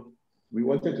on, we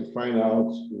wanted to find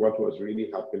out what was really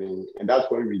happening. And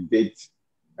that's when we did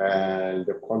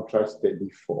the contrast study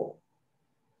for.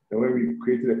 And when we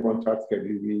created the contrast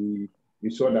study, we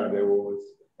saw that there was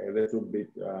a little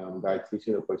bit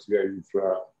dilatation of posterior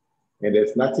urethra. And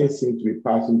there's nothing seemed to be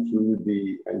passing through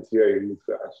the anterior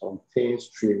urethra. Some thin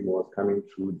stream was coming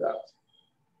through that.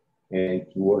 And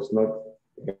it was not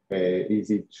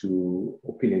easy to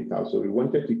open it out. So we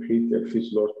wanted to create a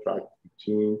fistulous tract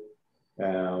between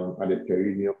at the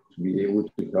perineum to be able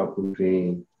to help him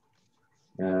drain.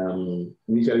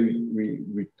 Initially,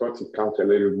 we thought it counts a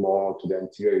little more to the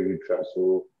anterior urethra,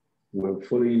 so we were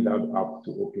following that up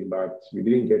to open, but we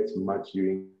didn't get much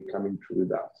urine coming through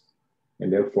that.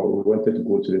 And therefore, we wanted to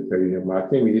go to the perineum. But I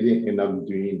think we didn't end up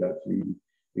doing that.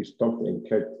 We stopped and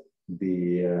kept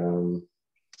the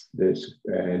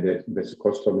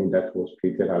vesicostomy that was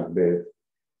created at birth.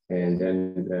 And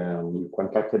then we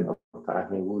contacted Dr.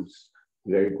 Ahin, who's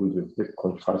very good with the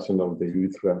contraction of the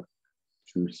urethra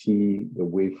to see the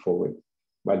way forward.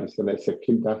 But it's a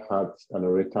kid that had an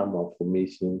erectile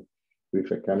malformation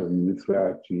with a kind of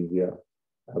urethra atresia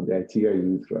of the anterior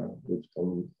urethra with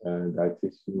some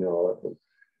dilatation of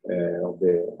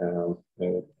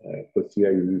the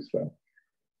posterior urethra.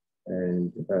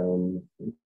 And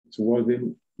it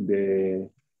wasn't the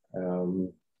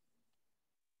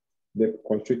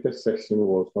constricted section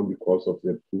was not because of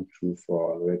the pull-through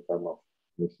for erectile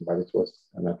malformation, but it was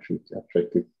an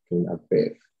attractive thing at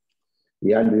birth.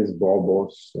 We had these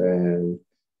bulbous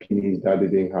penis that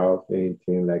didn't have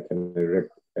anything like an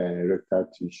erectile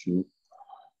tissue.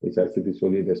 It's as if it's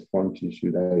only the sponge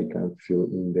tissue that you can feel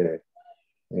in there.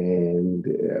 And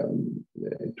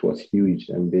it was huge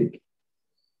and big.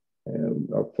 I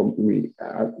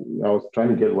was trying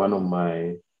to get one of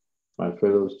my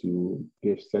fellows to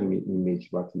send me image,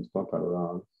 but he's not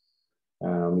around.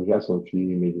 He has some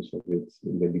few images of it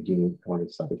in the beginning when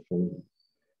it started filming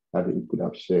that he could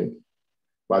have shared.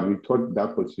 But we thought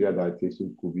that posterior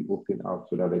dilatation could be opened out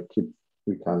so that the kid,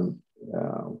 we can,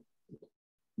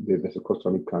 the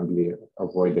vesicostomy can be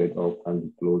avoided or can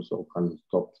be closed or can be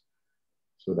stopped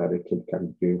so that the kid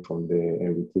can gain from there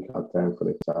and we take our time for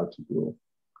the child to grow.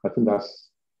 I think that's,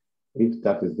 if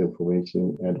that is the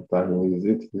information, and is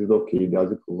it okay?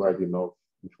 Does it provide enough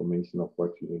information of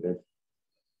what you needed?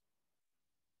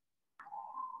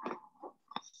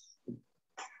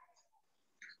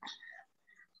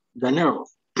 Danielle.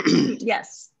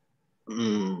 Yes.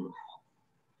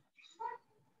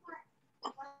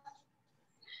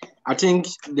 I think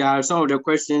there are some of the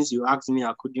questions you asked me,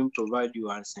 I couldn't provide you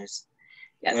answers.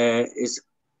 Yes.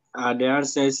 Are the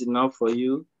answers enough for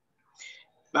you?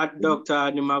 But Dr.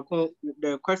 Nimako,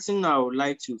 the question I would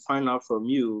like to find out from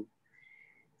you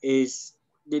is,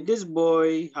 did this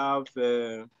boy have,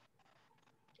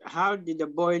 how did the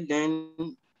boy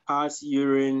then pass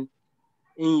urine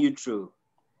in utero?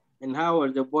 And how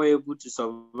was the boy able to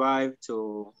survive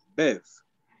to birth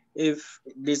if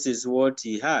this is what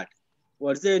he had?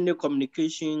 Was there any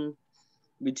communication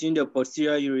between the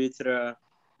posterior urethra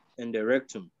and the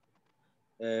rectum,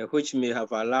 which may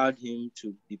have allowed him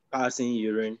to be passing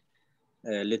urine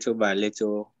little by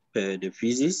little per the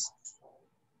feces?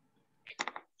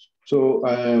 So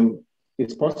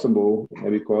it's possible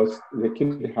because the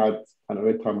kid had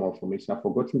another type of formation. I've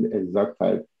forgotten the exact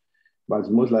type, but it's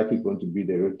most likely going to be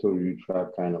the rectal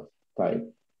urethra kind of type.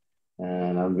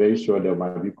 And I'm very sure there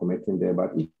might be connecting there.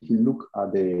 But if you look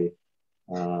at the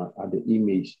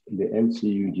image, the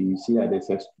MCUG, you see that there's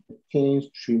a thin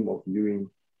stream of urine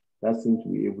that seems to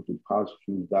be able to pass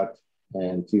through that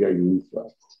anterior urethra.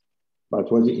 But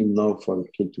it wasn't enough for the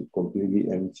kid to completely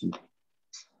empty.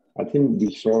 I think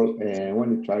we saw,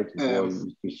 when we tried to go,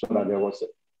 we saw that there was a...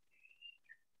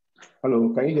 Hello,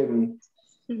 can you hear me?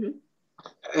 Mm-hmm.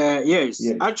 Yes,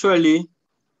 actually,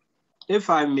 if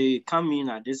I may come in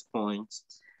at this point,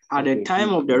 at the time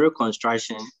of the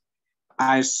reconstruction,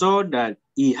 I saw that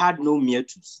he had no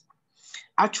meatus.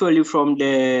 Actually, from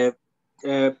the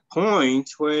point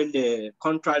where the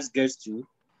contrast gets to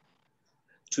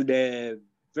the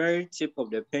very tip of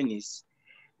the penis,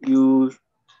 you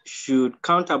should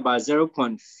count about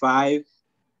 0.5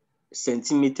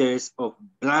 centimeters of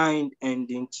blind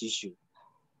ending tissue.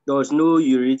 There was no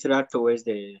urethra towards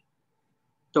the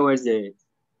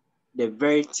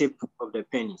very tip of the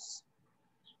penis.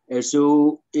 And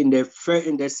so in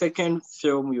the second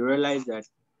film, you realize that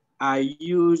I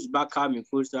used buccal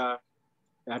mucosa,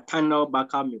 tunnel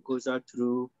buccal mucosa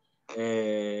through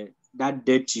that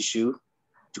dead tissue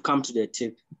to come to the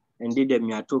tip and did the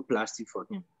meatoplasty for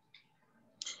him.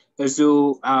 And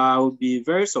so I would be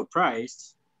very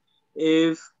surprised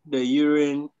if the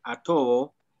urine at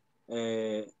all,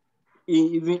 even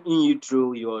in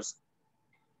utero, he was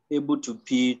able to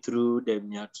pee through the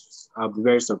meatus. I'll be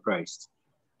very surprised.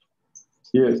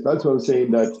 Yes, that's what I'm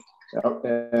saying, that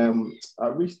I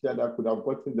wish that I could have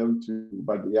gotten them to,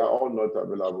 but they are all not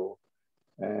available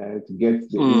to get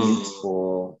the image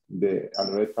for the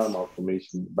anorectal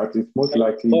malformation. But it's most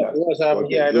likely that...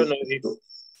 Yeah, I don't know if...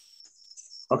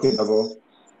 Okay, Davo.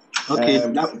 Okay,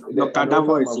 Dr.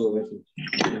 Davo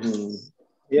is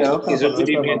Yeah, okay, so good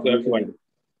evening to everyone.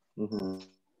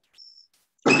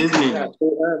 Good evening. Yeah,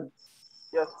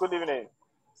 yes, good evening.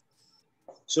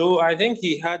 So I think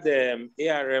he had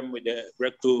ARM with the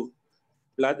rectal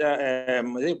bladder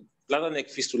neck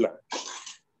fistula.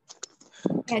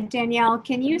 Yeah, Danielle,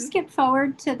 can you skip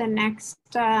forward to the next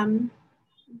cystogram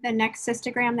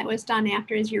that was done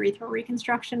after his urethral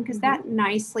reconstruction? Because that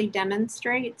nicely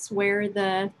demonstrates where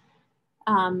the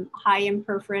high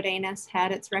imperforate anus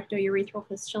had its rectourethral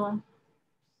fistula.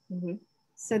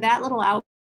 So that little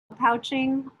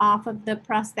outpouching off of the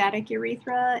prostatic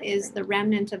urethra is the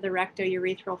remnant of the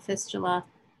rectourethral fistula,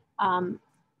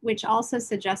 which also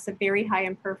suggests a very high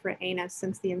imperforate anus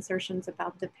since the insertion's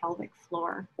above the pelvic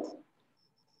floor.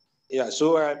 Yeah,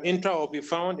 so intra-op, we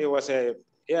found it was a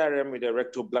ARM with a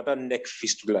rectal bladder neck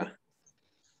fistula.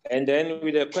 And then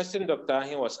with the question Dr.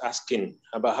 He was asking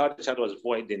about how the child was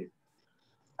voiding,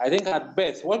 I think at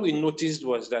birth, what we noticed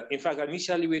was that, in fact,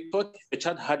 initially we thought the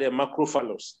child had a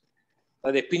macrophallus,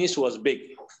 that the penis was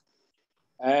big.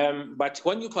 But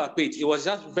when you palpate, it was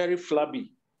just very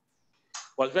flabby,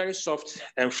 was very soft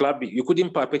and flabby. You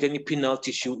couldn't palpate any penile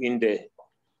tissue in there.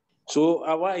 So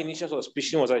our initial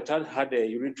suspicion was that the child had a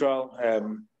urethral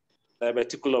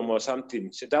diverticulum or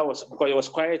something. So that was, because it was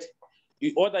quite,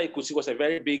 all that you could see was a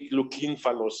very big looking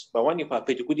phallus, but when you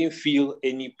palpate, you couldn't feel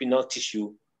any penile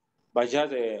tissue, but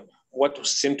just what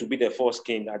seemed to be the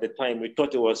foreskin at the time. We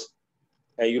thought it was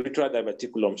urethral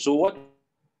diverticulum. So what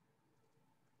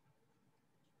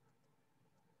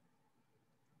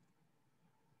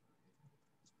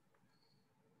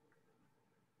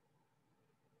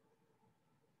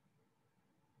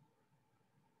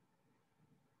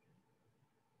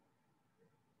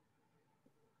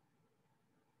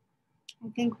I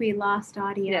think we lost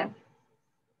audio. Yeah.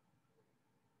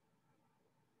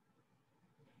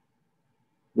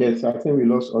 Yes, I think we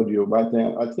lost audio, but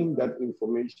I think that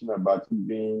information about it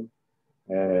being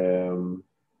a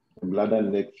bladder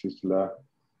neck fistula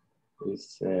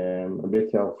is a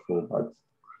bit helpful, but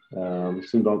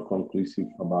still not conclusive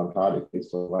about how the case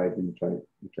survived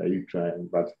intrauterine.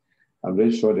 But I'm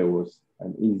very sure there was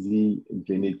an easy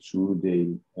drainage through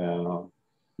the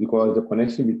because the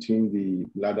connection between the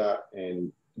bladder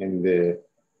and the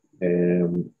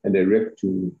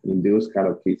rectum in those kind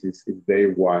of cases is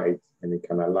very wide and it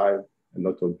can allow a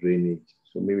lot of drainage.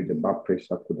 So maybe the back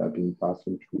pressure could have been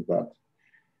passing through that.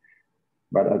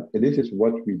 But this is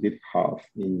what we did have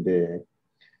in the,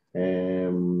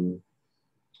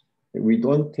 we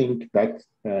don't think that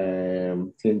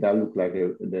thing that looked like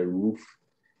the roof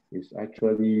is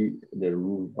actually the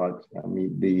roof, but I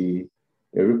mean, the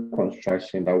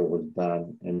reconstruction that was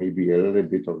done, and maybe a little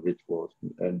bit of it was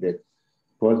the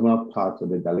proximal part of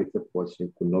the dilated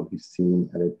portion could not be seen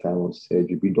at the time of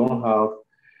surgery. We don't have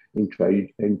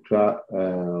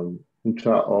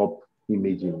intra-op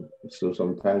imaging, so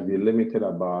sometimes we're limited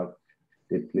about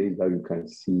the place that you can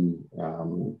see,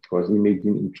 because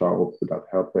imaging intra-op would have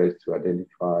helped us to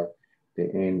identify the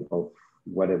end of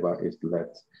whatever is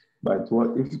left. But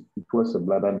if it was a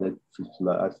bladder neck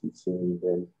fistula, as it's saying,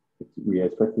 then we are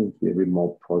expecting it to be a bit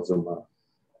more proximal,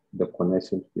 the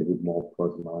connection to be a bit more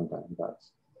proximal than that.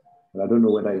 But I don't know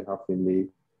whether you have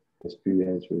any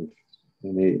experience with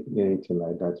anything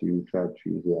like that. You try to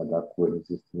use that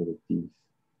coexisting with these.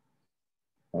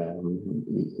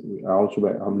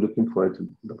 I'm looking forward to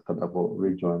Dr. Dabo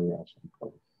rejoining at some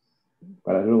point.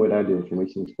 But I don't know whether the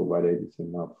information is provided is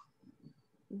enough.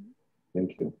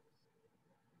 Thank you.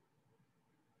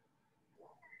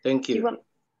 Thank you.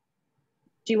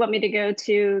 Do you want me to go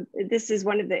to, this is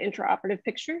one of the intraoperative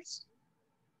pictures?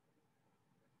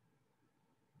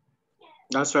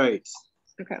 That's right.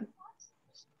 Okay.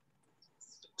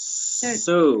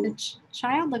 So the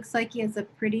child looks like he has a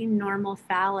pretty normal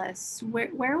phallus.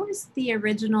 Where was the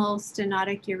original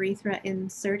stenotic urethra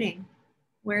inserting?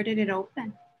 Where did it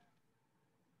open?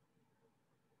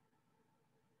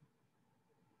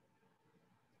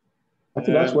 I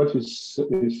think that's what you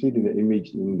see in the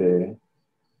image in the,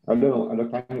 I don't know,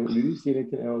 did you see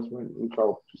anything else when you try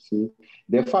to see?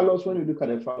 The phallus, when you look at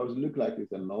the phallus, it looks like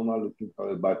it's a normal looking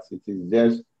phallus, but it is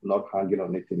just not hanging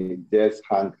on anything. It just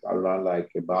hangs around like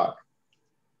a bag.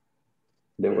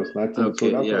 There was nothing.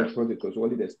 Okay, so that's why I thought it was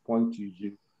only the sponge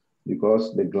tissue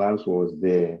because the glands was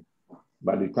there,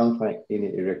 but you can't find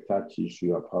any erectile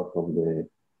tissue apart from the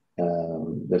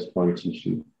sponge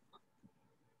tissue.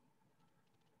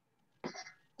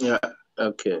 Yeah,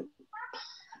 okay.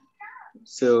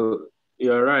 So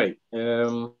you're right.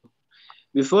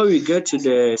 Before we get to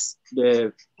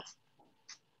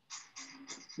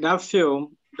that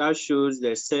film that shows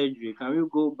the surgery, can you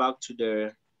go back to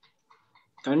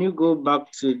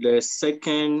the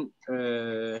second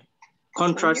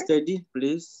contrast study,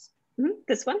 please?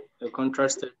 This one? The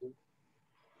contrast study.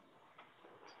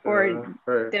 Or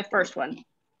the first one?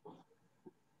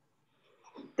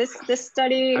 This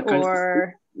study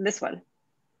or this one?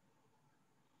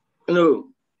 No,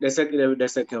 the second one,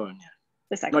 yeah.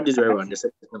 The second. Not this very one, the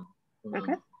second one.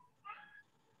 Okay.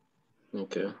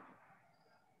 Okay.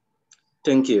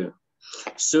 Thank you.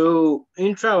 So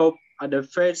intra-op at the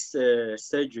first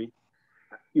surgery,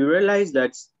 you realize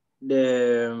that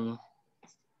the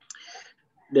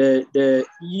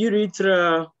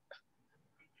urethra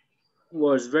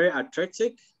was very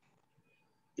atretic.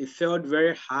 It felt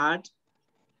very hard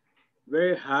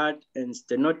and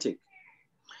stenotic.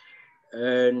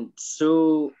 And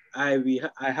so I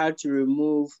had to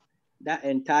remove that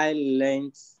entire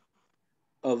length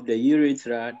of the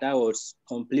urethra that was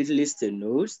completely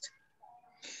stenosed.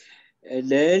 And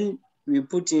then we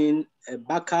put in a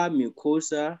buccal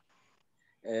mucosa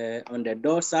on the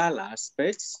dorsal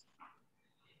aspects,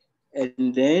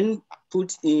 and then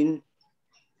put in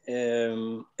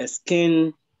a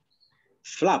skin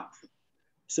flap.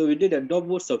 So we did a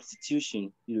double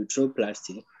substitution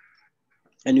urethroplasty.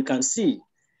 And you can see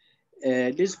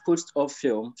this post-op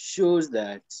film shows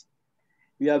that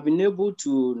we have been able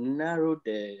to narrow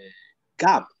the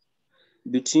gap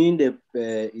between the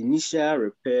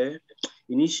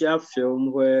initial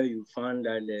film where you found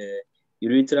that the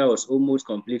urethra was almost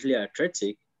completely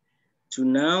atretic, to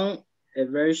now a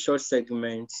very short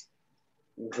segment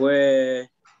where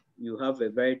you have a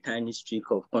very tiny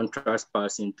streak of contrast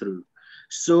passing through.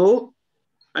 So,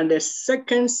 and the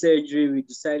second surgery, we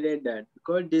decided that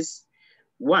because this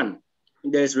one,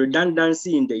 there's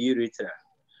redundancy in the urethra.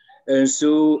 And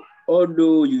so,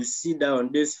 although you see that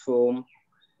on this film,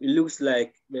 it looks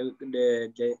like the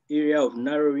area of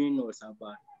narrowing was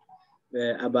about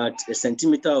a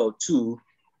centimeter or two.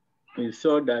 We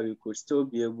thought that we could still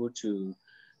be able to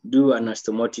do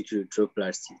anastomotic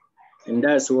urethroplasty. And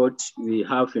that's what we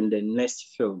have in the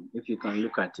next film, if you can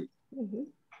look at it. Mm-hmm.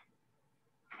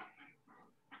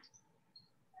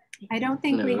 I don't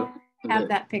think we have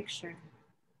that picture.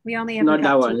 We only have not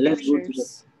that one. Two Let's pictures. go to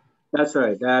the, that's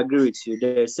right. I agree with you.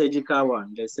 The surgical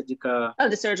one. The surgical. Oh,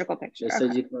 the surgical picture. The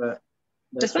surgical.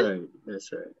 That's right.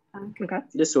 That's right. Okay.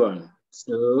 This one.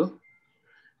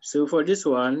 So for this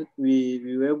one,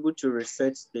 we were able to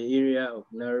reset the area of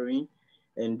narrowing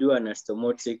and do an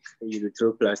anastomotic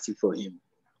urethroplasty for him.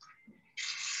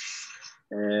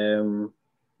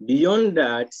 Beyond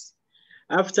that,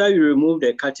 after you remove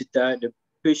the catheter, the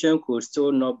patient could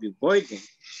still not be voiding.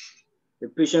 The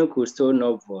patient could still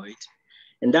not void.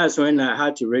 And that's when I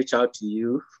had to reach out to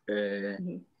you,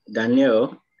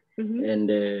 Danielle, and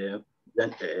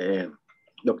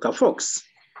Dr. Fox.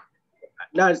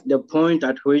 That's the point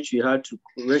at which we had to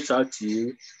reach out to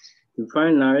you to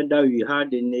find out whether we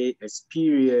had any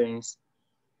experience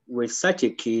with such a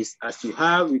case as to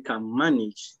how we can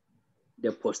manage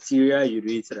the posterior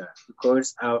urethra.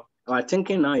 Because our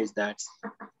thinking now is that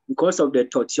because of the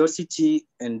tortuosity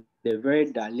and the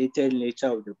very dilated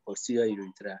nature of the posterior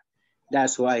urethra,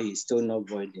 that's why he's still not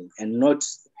voiding and not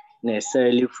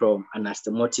necessarily from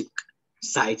anastomotic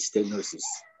site stenosis.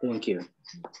 Thank you.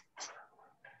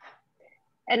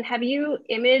 And have you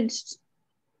imaged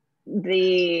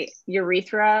the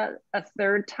urethra a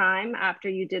third time after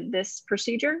you did this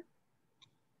procedure?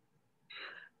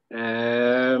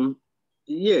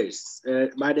 Yes.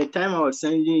 By the time I was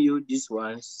sending you these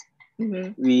ones,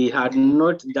 we had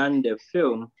not done the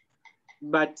film,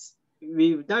 but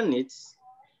we've done it.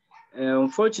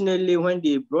 Unfortunately, when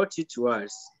they brought it to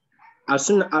us, as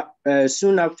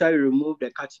soon after you removed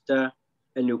the catheter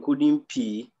and you couldn't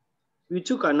pee, we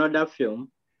took another film,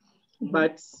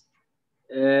 but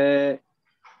they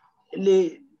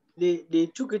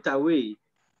took it away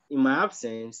in my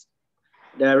absence.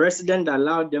 The resident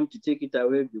allowed them to take it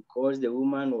away because the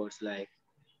woman was like,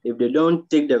 if they don't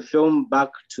take the film back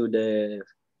to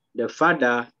the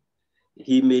father,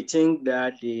 he may think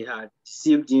that they had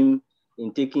deceived him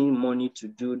in taking money to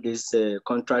do this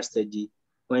contrast study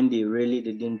when they really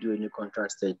didn't do any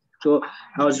contrast study. So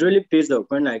I was really pissed off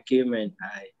when I came and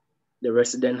the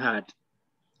resident had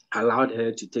allowed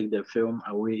her to take the film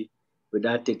away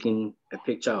without taking a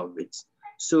picture of it.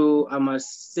 So I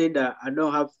must say that I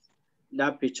don't have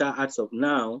that picture as of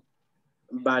now,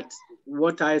 but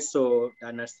what I saw, the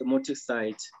anastomotic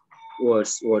site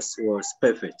was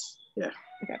perfect. Yeah.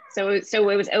 Okay. So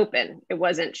it was open. It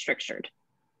wasn't strictured.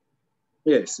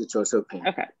 Yes, it was open.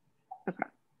 Okay. Okay.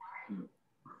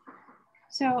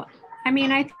 So, I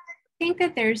mean, I think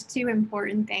that there's two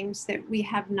important things that we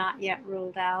have not yet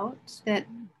ruled out that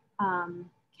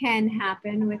can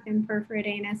happen with imperforate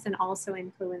anus and also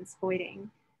influence voiding.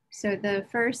 So the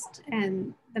first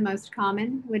and the most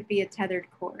common would be a tethered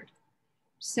cord.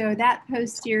 So that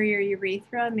posterior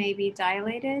urethra may be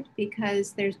dilated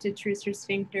because there's detrusor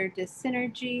sphincter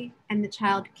dyssynergy and the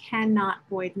child cannot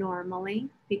void normally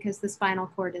because the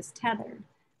spinal cord is tethered.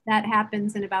 That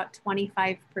happens in about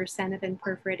 25% of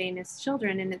imperforate anus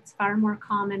children, and it's far more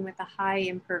common with a high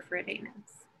imperforate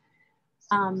anus.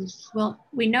 Well,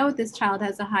 we know this child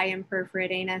has a high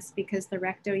imperforate anus because the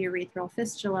rectourethral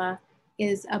fistula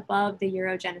is above the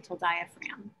urogenital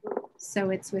diaphragm.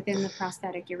 So it's within the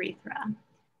prosthetic urethra.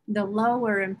 The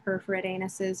lower imperforate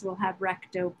anuses will have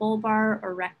rectobulbar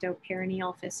or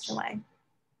rectoperineal fistulae.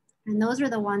 And those are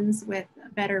the ones with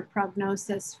better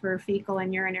prognosis for fecal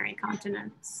and urinary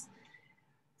continence.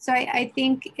 So I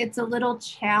think it's a little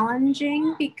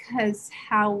challenging because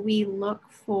how we look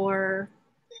for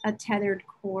a tethered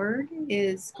cord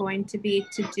is going to be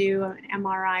to do an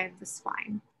MRI of the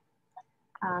spine.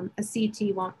 A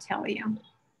CT won't tell you.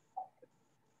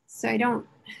 So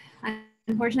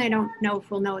unfortunately, I don't know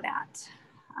if we'll know that.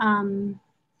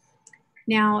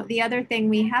 Now, the other thing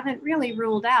we haven't really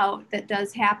ruled out that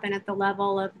does happen at the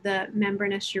level of the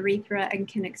membranous urethra and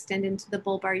can extend into the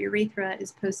bulbar urethra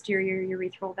is posterior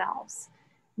urethral valves.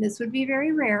 This would be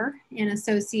very rare in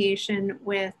association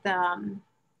with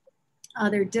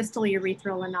other distal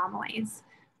urethral anomalies.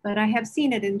 but I have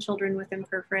seen it in children with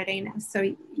imperforate anus.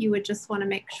 So you would just want to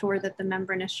make sure that the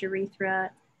membranous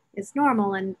urethra is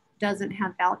normal and doesn't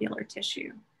have valvular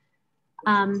tissue.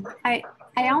 I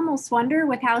almost wonder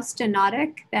with how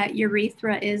stenotic that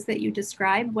urethra is that you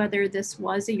described, whether this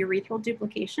was a urethral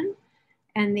duplication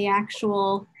and the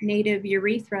actual native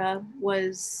urethra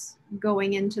was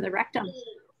going into the rectum,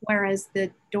 whereas the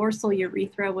dorsal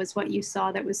urethra was what you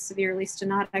saw that was severely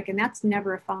stenotic, and that's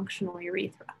never a functional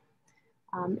urethra.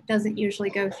 It doesn't usually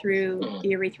go through the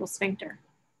urethral sphincter.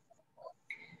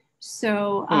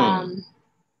 So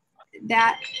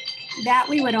that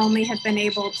we would only have been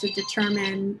able to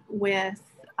determine with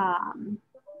a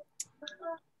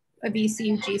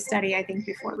VCUG study, I think,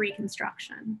 before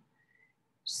reconstruction.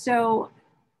 So,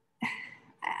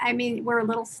 I mean, we're a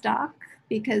little stuck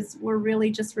because we're really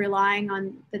just relying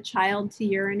on the child to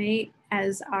urinate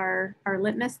as our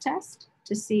litmus test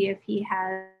to see if he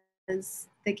has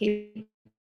the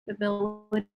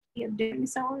capability of doing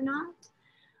so or not.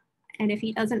 And if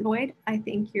he doesn't void, I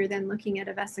think you're then looking at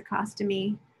a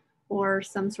vesicostomy or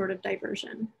some sort of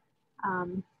diversion.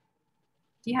 Do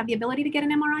you have the ability to get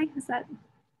an MRI? Is that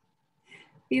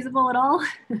feasible at all?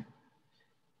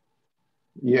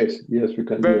 Yes, we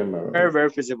can do MRI. Very, very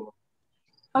feasible.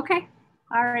 Okay,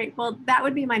 all right, well, that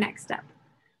would be my next step.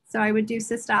 So I would do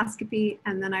cystoscopy,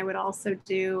 and then I would also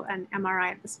do an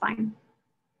MRI of the spine.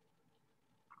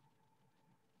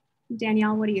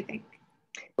 Danielle, what do you think?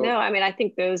 No, I mean, I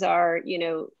think those are, you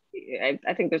know,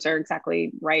 I think those are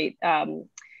exactly right,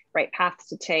 right paths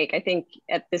to take. I think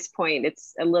at this point,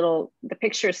 it's a little, the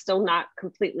picture is still not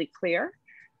completely clear.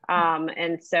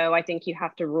 And so I think you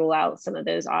have to rule out some of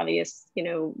those obvious,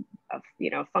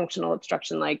 functional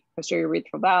obstruction like posterior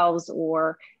urethral valves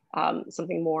or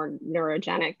something more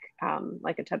neurogenic,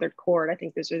 like a tethered cord. I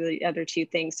think those are the other two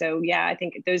things. So yeah, I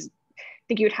think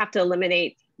you would have to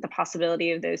eliminate the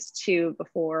possibility of those two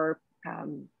before,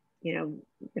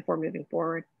 before moving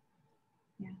forward.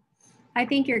 Yeah, I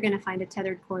think you're going to find a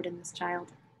tethered cord in this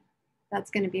child. That's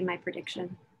going to be my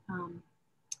prediction.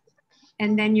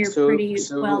 And then you're pretty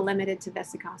well limited to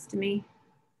vesicostomy.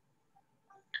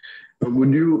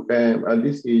 Would you, at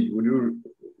this age,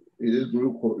 is it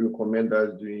recommend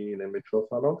us doing a mitral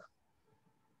follow-up?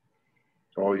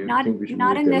 Or you think we should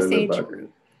not in this age back?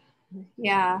 group.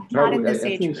 Yeah, not in this age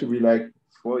group. I think it should be like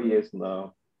 4 years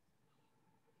now.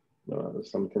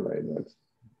 Something like that.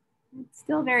 It's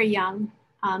still very young.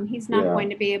 He's not going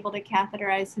to be able to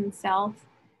catheterize himself,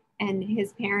 and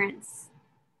his parents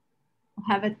will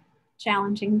have a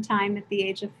challenging time at the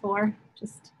age of 4.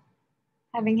 Just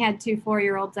having had 2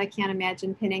 4-year-olds, I can't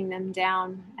imagine pinning them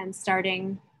down and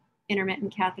starting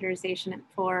intermittent catheterization at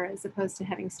 4 as opposed to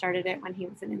having started it when he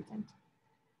was an infant.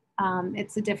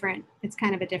 It's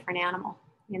kind of a different animal.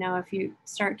 You know, if you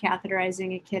start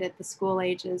catheterizing a kid at the school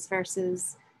ages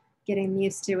versus getting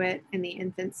used to it in the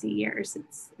infancy years,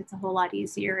 it's a whole lot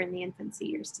easier in the infancy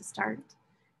years to start.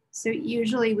 So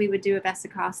usually we would do a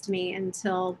vesicostomy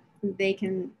until they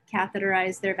can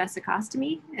catheterize their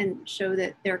vesicostomy and show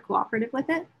that they're cooperative with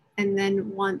it. And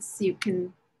then once you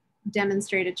can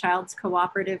demonstrate a child's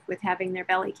cooperative with having their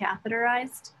belly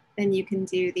catheterized, then you can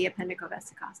do the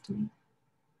appendicovesicostomy.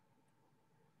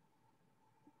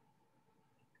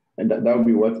 And that would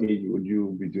be what age would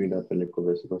you be doing that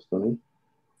appendicovesicostomy?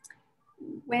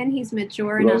 When he's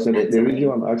mature enough. Also, the reason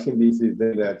I'm asking this is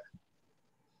that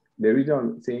the reason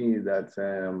I'm saying is that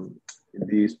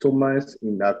the stomachs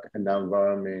in that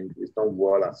environment is not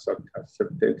well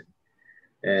accepted,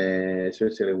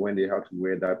 especially when they have to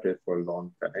wear diapers for a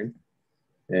long time.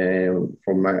 And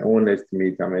from my own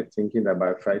estimate, I'm thinking that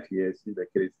by 5 years, if the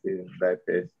kid is still in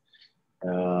diapers,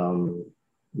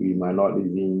 we might not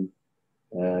even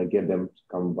get them to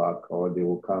come back, or they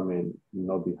will come and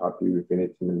not be happy with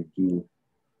anything we do.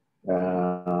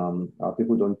 Our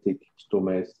people don't take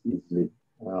stomachs easily,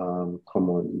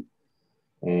 commonly.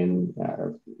 And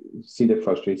see the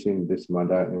frustration in this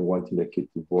mother and wanting the kid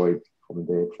to void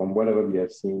from whatever we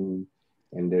have seen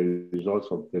and the results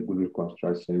of the good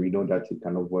reconstruction. We know that it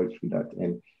cannot void through that.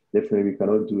 And definitely we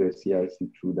cannot do a CIC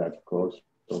through that because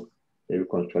of the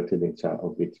reconstructed nature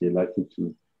of it. You're likely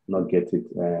to not get it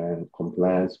and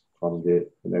compliance from the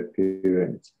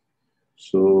parents.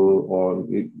 So, or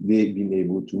they being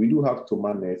able to, we do have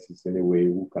stomach nurses anyway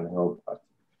who can help us.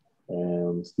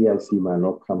 CIC might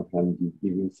not come handy.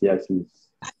 Even CIC is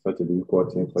such a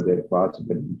difficult thing for us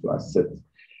to accept.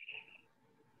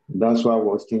 That's why I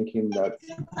was thinking that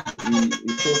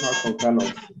we still have some kind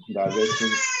of diversion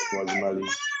normally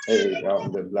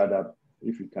the bladder,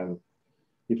 if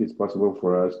it's possible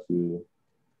for us to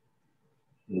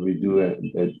redo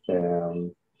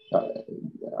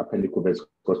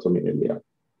appendicovesicostomy earlier.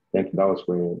 Thank you. That was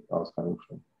where I was coming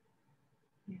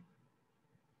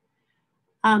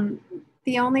from.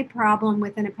 The only problem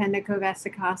with an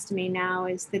appendicovesicostomy now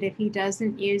is that if he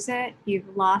doesn't use it,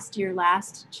 you've lost your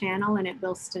last channel and it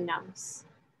will stenose.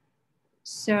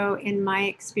 So in my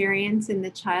experience, in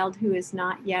the child who is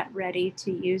not yet ready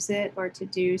to use it or to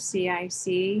do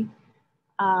CIC,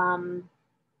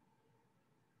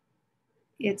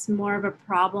 it's more of a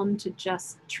problem to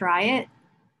just try it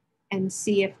and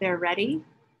see if they're ready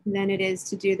than it is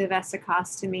to do the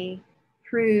vesicostomy,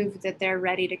 prove that they're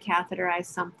ready to catheterize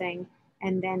something,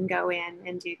 and then go in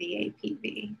and do the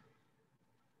APV.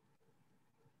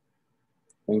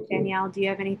 Thank you. Danielle, do you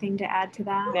have anything to add to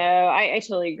that? No, I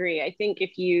totally agree. I think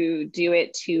if you do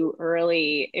it too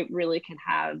early, it really can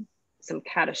have some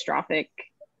catastrophic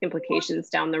implications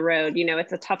down the road. You know,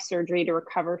 it's a tough surgery to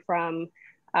recover from.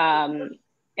 And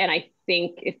I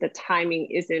think if the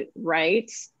timing isn't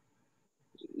right,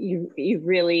 you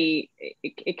really,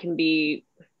 it can be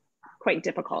quite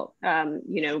difficult.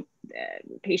 You know,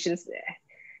 patients,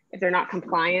 if they're not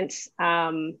compliant,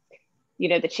 you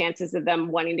know, the chances of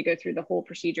them wanting to go through the whole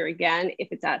procedure again, if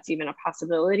that's even a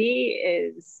possibility,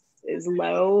 is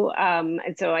low.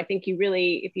 And so I think you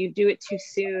really, if you do it too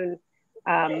soon,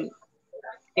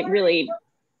 it really,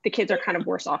 the kids are kind of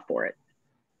worse off for it.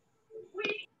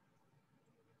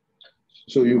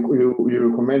 So you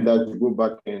recommend that you go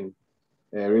back and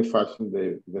refashion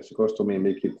the vesicostomy and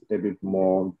make it a bit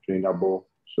more trainable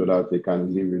so that they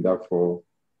can live with that for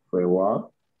a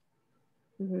while?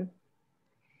 Mm-hmm.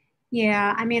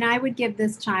 Yeah, I mean, I would give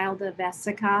this child a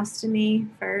vesicostomy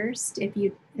first,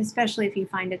 especially if you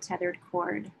find a tethered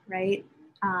cord, right?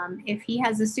 If he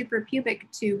has a suprapubic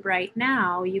tube right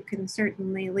now, you can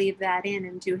certainly leave that in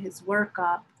and do his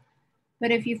workup.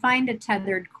 But if you find a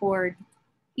tethered cord,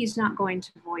 he's not going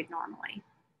to void normally.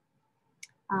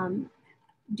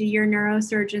 Do your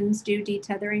neurosurgeons do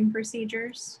detethering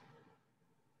procedures?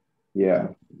 Yeah,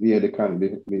 they can.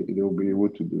 They will be able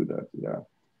to do that, yeah.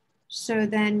 So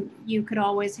then you could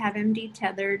always have him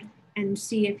detethered and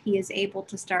see if he is able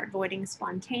to start voiding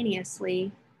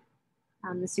spontaneously.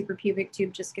 The suprapubic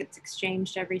tube just gets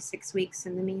exchanged every 6 weeks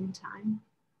in the meantime.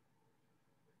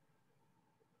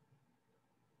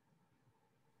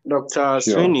 Dr. Sure.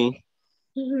 Sweeney,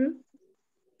 Mm-hmm.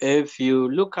 if you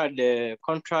look at the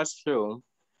contrast film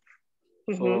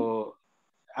Mm-hmm. for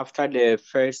after the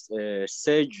first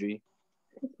surgery,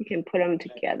 You can put them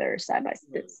together side by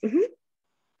side. Mm-hmm.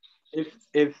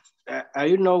 if are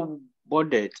you not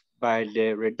bothered by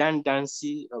the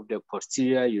redundancy of the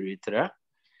posterior urethra?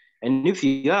 And if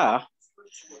you are,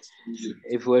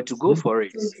 if we were to go for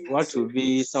it, what would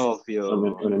be some of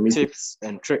your tips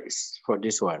and tricks for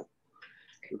this one?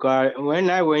 Because when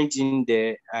I went in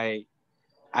there, I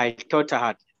thought I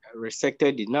had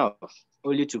resected enough,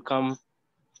 only to come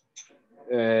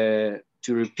to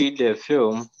repeat the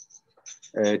film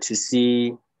to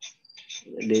see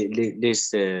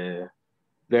this very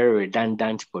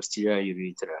redundant posterior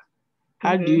urethra.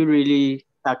 How do you really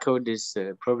tackle this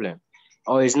problem?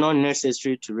 Or it's not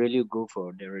necessary to really go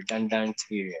for the redundant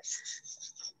areas?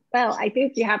 Well, I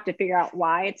think you have to figure out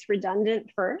why it's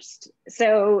redundant first.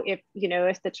 So if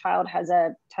the child has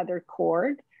a tethered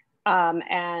cord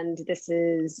and this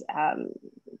is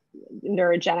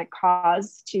neurogenic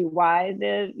cause to why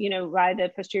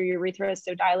the posterior urethra is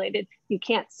so dilated, you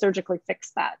can't surgically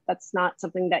fix that. That's not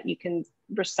something that you can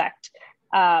resect.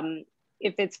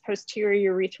 If it's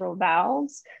posterior urethral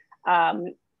valves,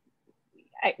 that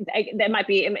might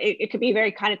be, it could be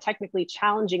very kind of technically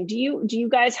challenging. Do you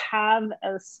guys have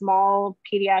a small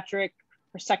pediatric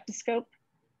resectoscope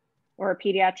or a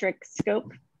pediatric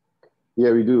scope? Yeah,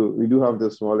 we do. We do have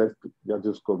the smallest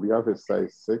pediatroscope. We have a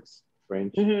size 6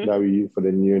 French that we use for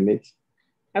the neonate.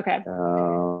 Okay.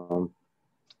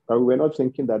 But we're not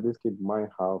thinking that this kid might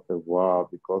have a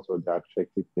valve because of the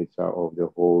attractive nature of the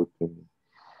whole thing.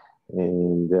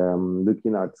 And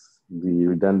looking at the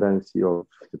redundancy of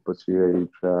the posterior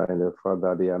urethra and the fact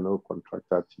that there are no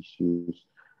contractile tissues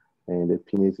and the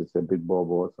penis is a bit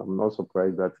bulbous, I'm not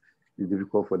surprised that it's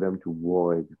difficult for them to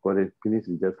void because the penis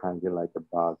is just hanging like a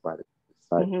bag by the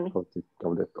side of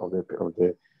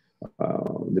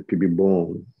the PB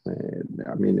bone. And,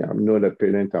 I mean, I know the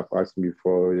parents have asked me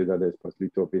before whether there's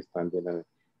possibility of it standing, and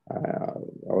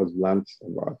I was blunt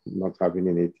about not having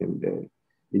anything there.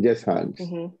 It just hangs.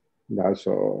 That's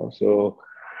all. So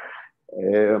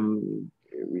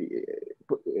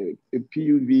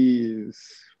PUV is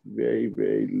very,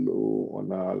 very low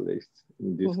on our list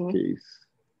in this case.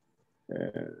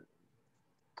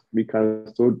 We can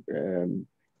still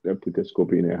put a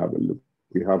scope in and have a look.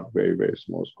 We have very, very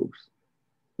small scopes.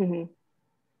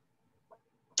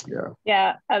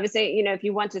 Yeah, I would say, if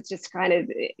you want to just kind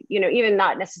of, even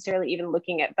not necessarily even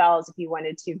looking at bowels, if you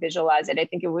wanted to visualize it, I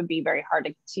think it would be very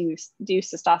hard to do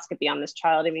cystoscopy on this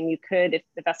child. I mean, you could, if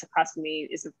the vesicrostomy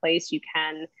is in place, you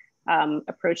can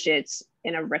approach it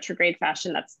in a retrograde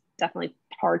fashion. That's definitely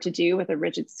hard to do with a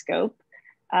rigid scope.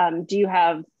 Do you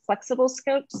have flexible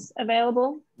scopes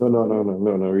available?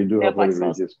 No. We do have very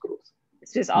rigid scopes.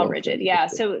 It's just all rigid. Yeah.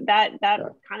 So that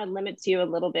kind of limits you a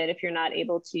little bit if you're not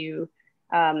able to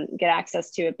get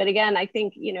access to it. But again, I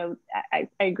think, I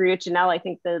agree with Janelle. I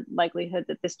think the likelihood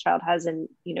that this child has an,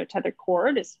 tethered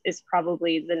cord is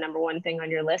probably the number one thing on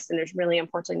your list. And there's really,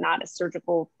 unfortunately, not a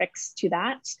surgical fix to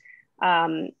that.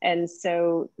 And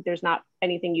so there's not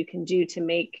anything you can do to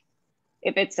make,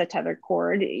 if it's a tethered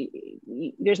cord,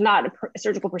 there's not a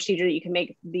surgical procedure that you can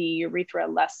make the urethra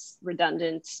less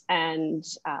redundant and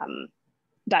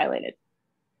dilated.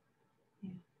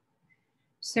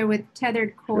 So with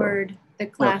tethered cord, the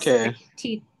classic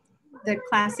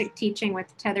teaching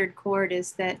with tethered cord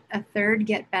is that a third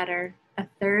get better, a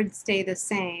third stay the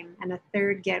same, and a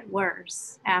third get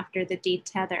worse after the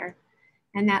detether.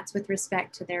 And that's with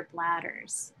respect to their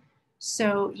bladders.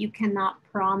 So you cannot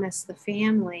promise the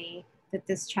family that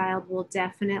this child will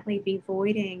definitely be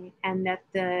voiding and that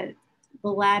the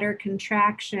bladder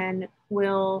contraction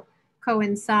will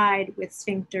coincide with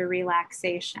sphincter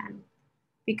relaxation,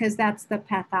 because that's the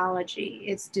pathology.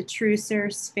 It's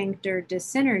detrusor sphincter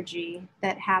dyssynergy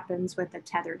that happens with a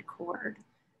tethered cord.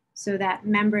 So that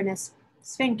membranous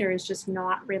sphincter is just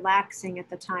not relaxing at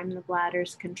the time the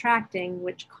bladder's contracting,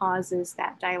 which causes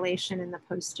that dilation in the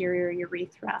posterior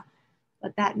urethra.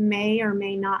 But that may or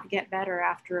may not get better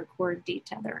after a cord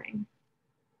detethering.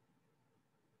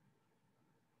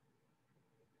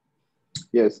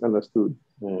 Yes, understood.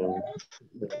 I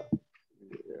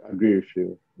agree with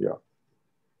you. Yeah.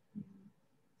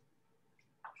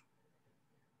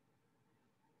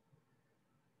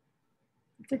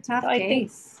 It's a tough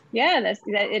case.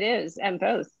 It is, and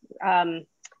both.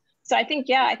 So I think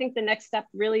the next step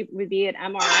really would be an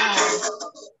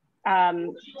MRI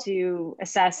to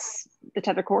assess the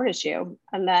tethered cord issue,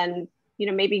 and then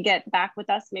maybe get back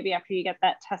with us. Maybe after you get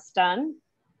that test done,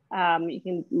 you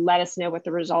can let us know what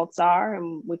the results are,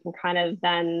 and we can kind of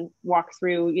then walk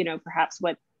through, perhaps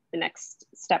what the next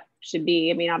step should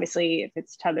be. I mean, obviously, if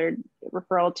it's tethered,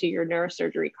 referral to your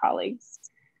neurosurgery colleagues.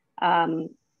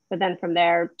 But then from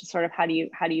there, to sort of how do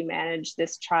you manage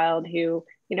this child who,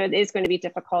 it is going to be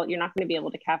difficult. You're not going to be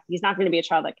able to he's not going to be a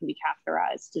child that can be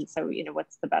catheterized. And so,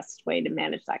 what's the best way to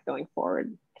manage that going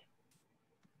forward?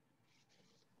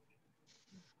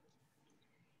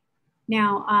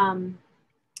 Now,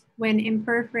 when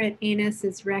imperforate anus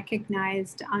is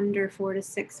recognized under 4 to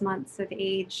 6 months of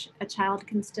age, a child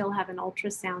can still have an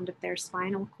ultrasound of their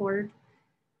spinal cord.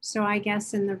 So I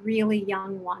guess in the really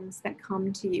young ones that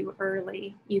come to you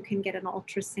early, you can get an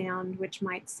ultrasound, which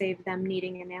might save them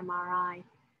needing an MRI.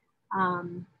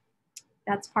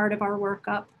 That's part of our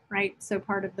workup, right? So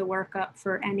part of the workup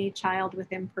for any child with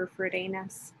imperforate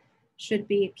anus should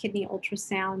be a kidney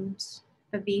ultrasound,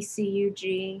 a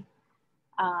VCUG,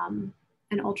 an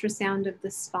ultrasound of the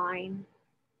spine,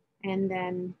 and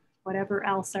then whatever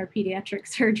else our pediatric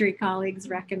surgery colleagues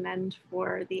recommend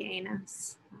for the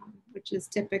anus, which is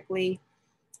typically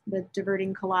the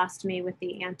diverting colostomy with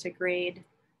the antegrade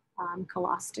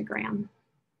colostogram.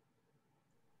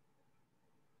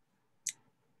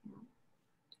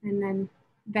 And then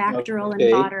Bacterial and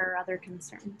Botter are other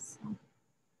concerns. So.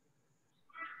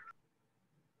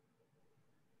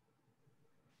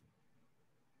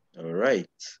 All right.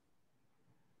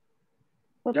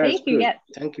 Well, thank you. Yeah,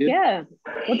 thank you. Yeah,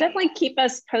 well, definitely keep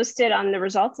us posted on the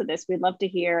results of this. We'd love to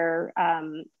hear,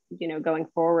 going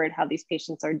forward, how these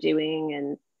patients are doing,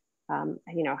 and how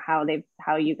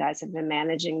you guys have been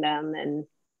managing them, and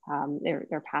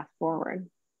their path forward.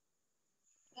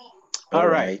 All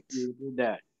right. You do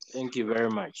that. Thank you very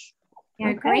much.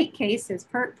 Yeah, great cases.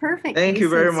 Perfect. Thank you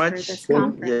very much. For this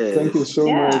conference. Yes. Thank you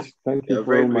so much. Thank you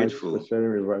very much for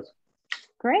sharing with us.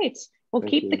 Great. Well,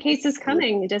 keep the cases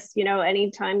coming. Just,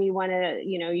 anytime you want to,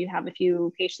 you have a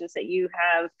few patients that you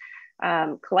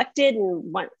have collected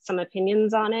and want some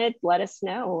opinions on it, let us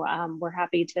know. We're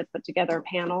happy to put together a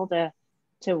panel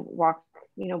to walk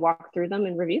through them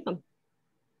and review them.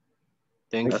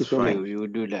 Thank you so much. We will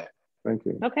do that. Thank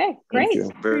you. Okay, great.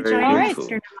 Very grateful.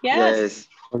 Yes.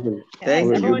 Okay.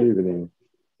 Thank you. Good evening.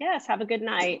 Yes, have a good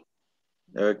night.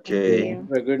 Okay.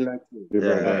 Have a good night.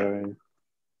 Bye.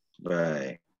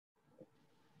 Bye.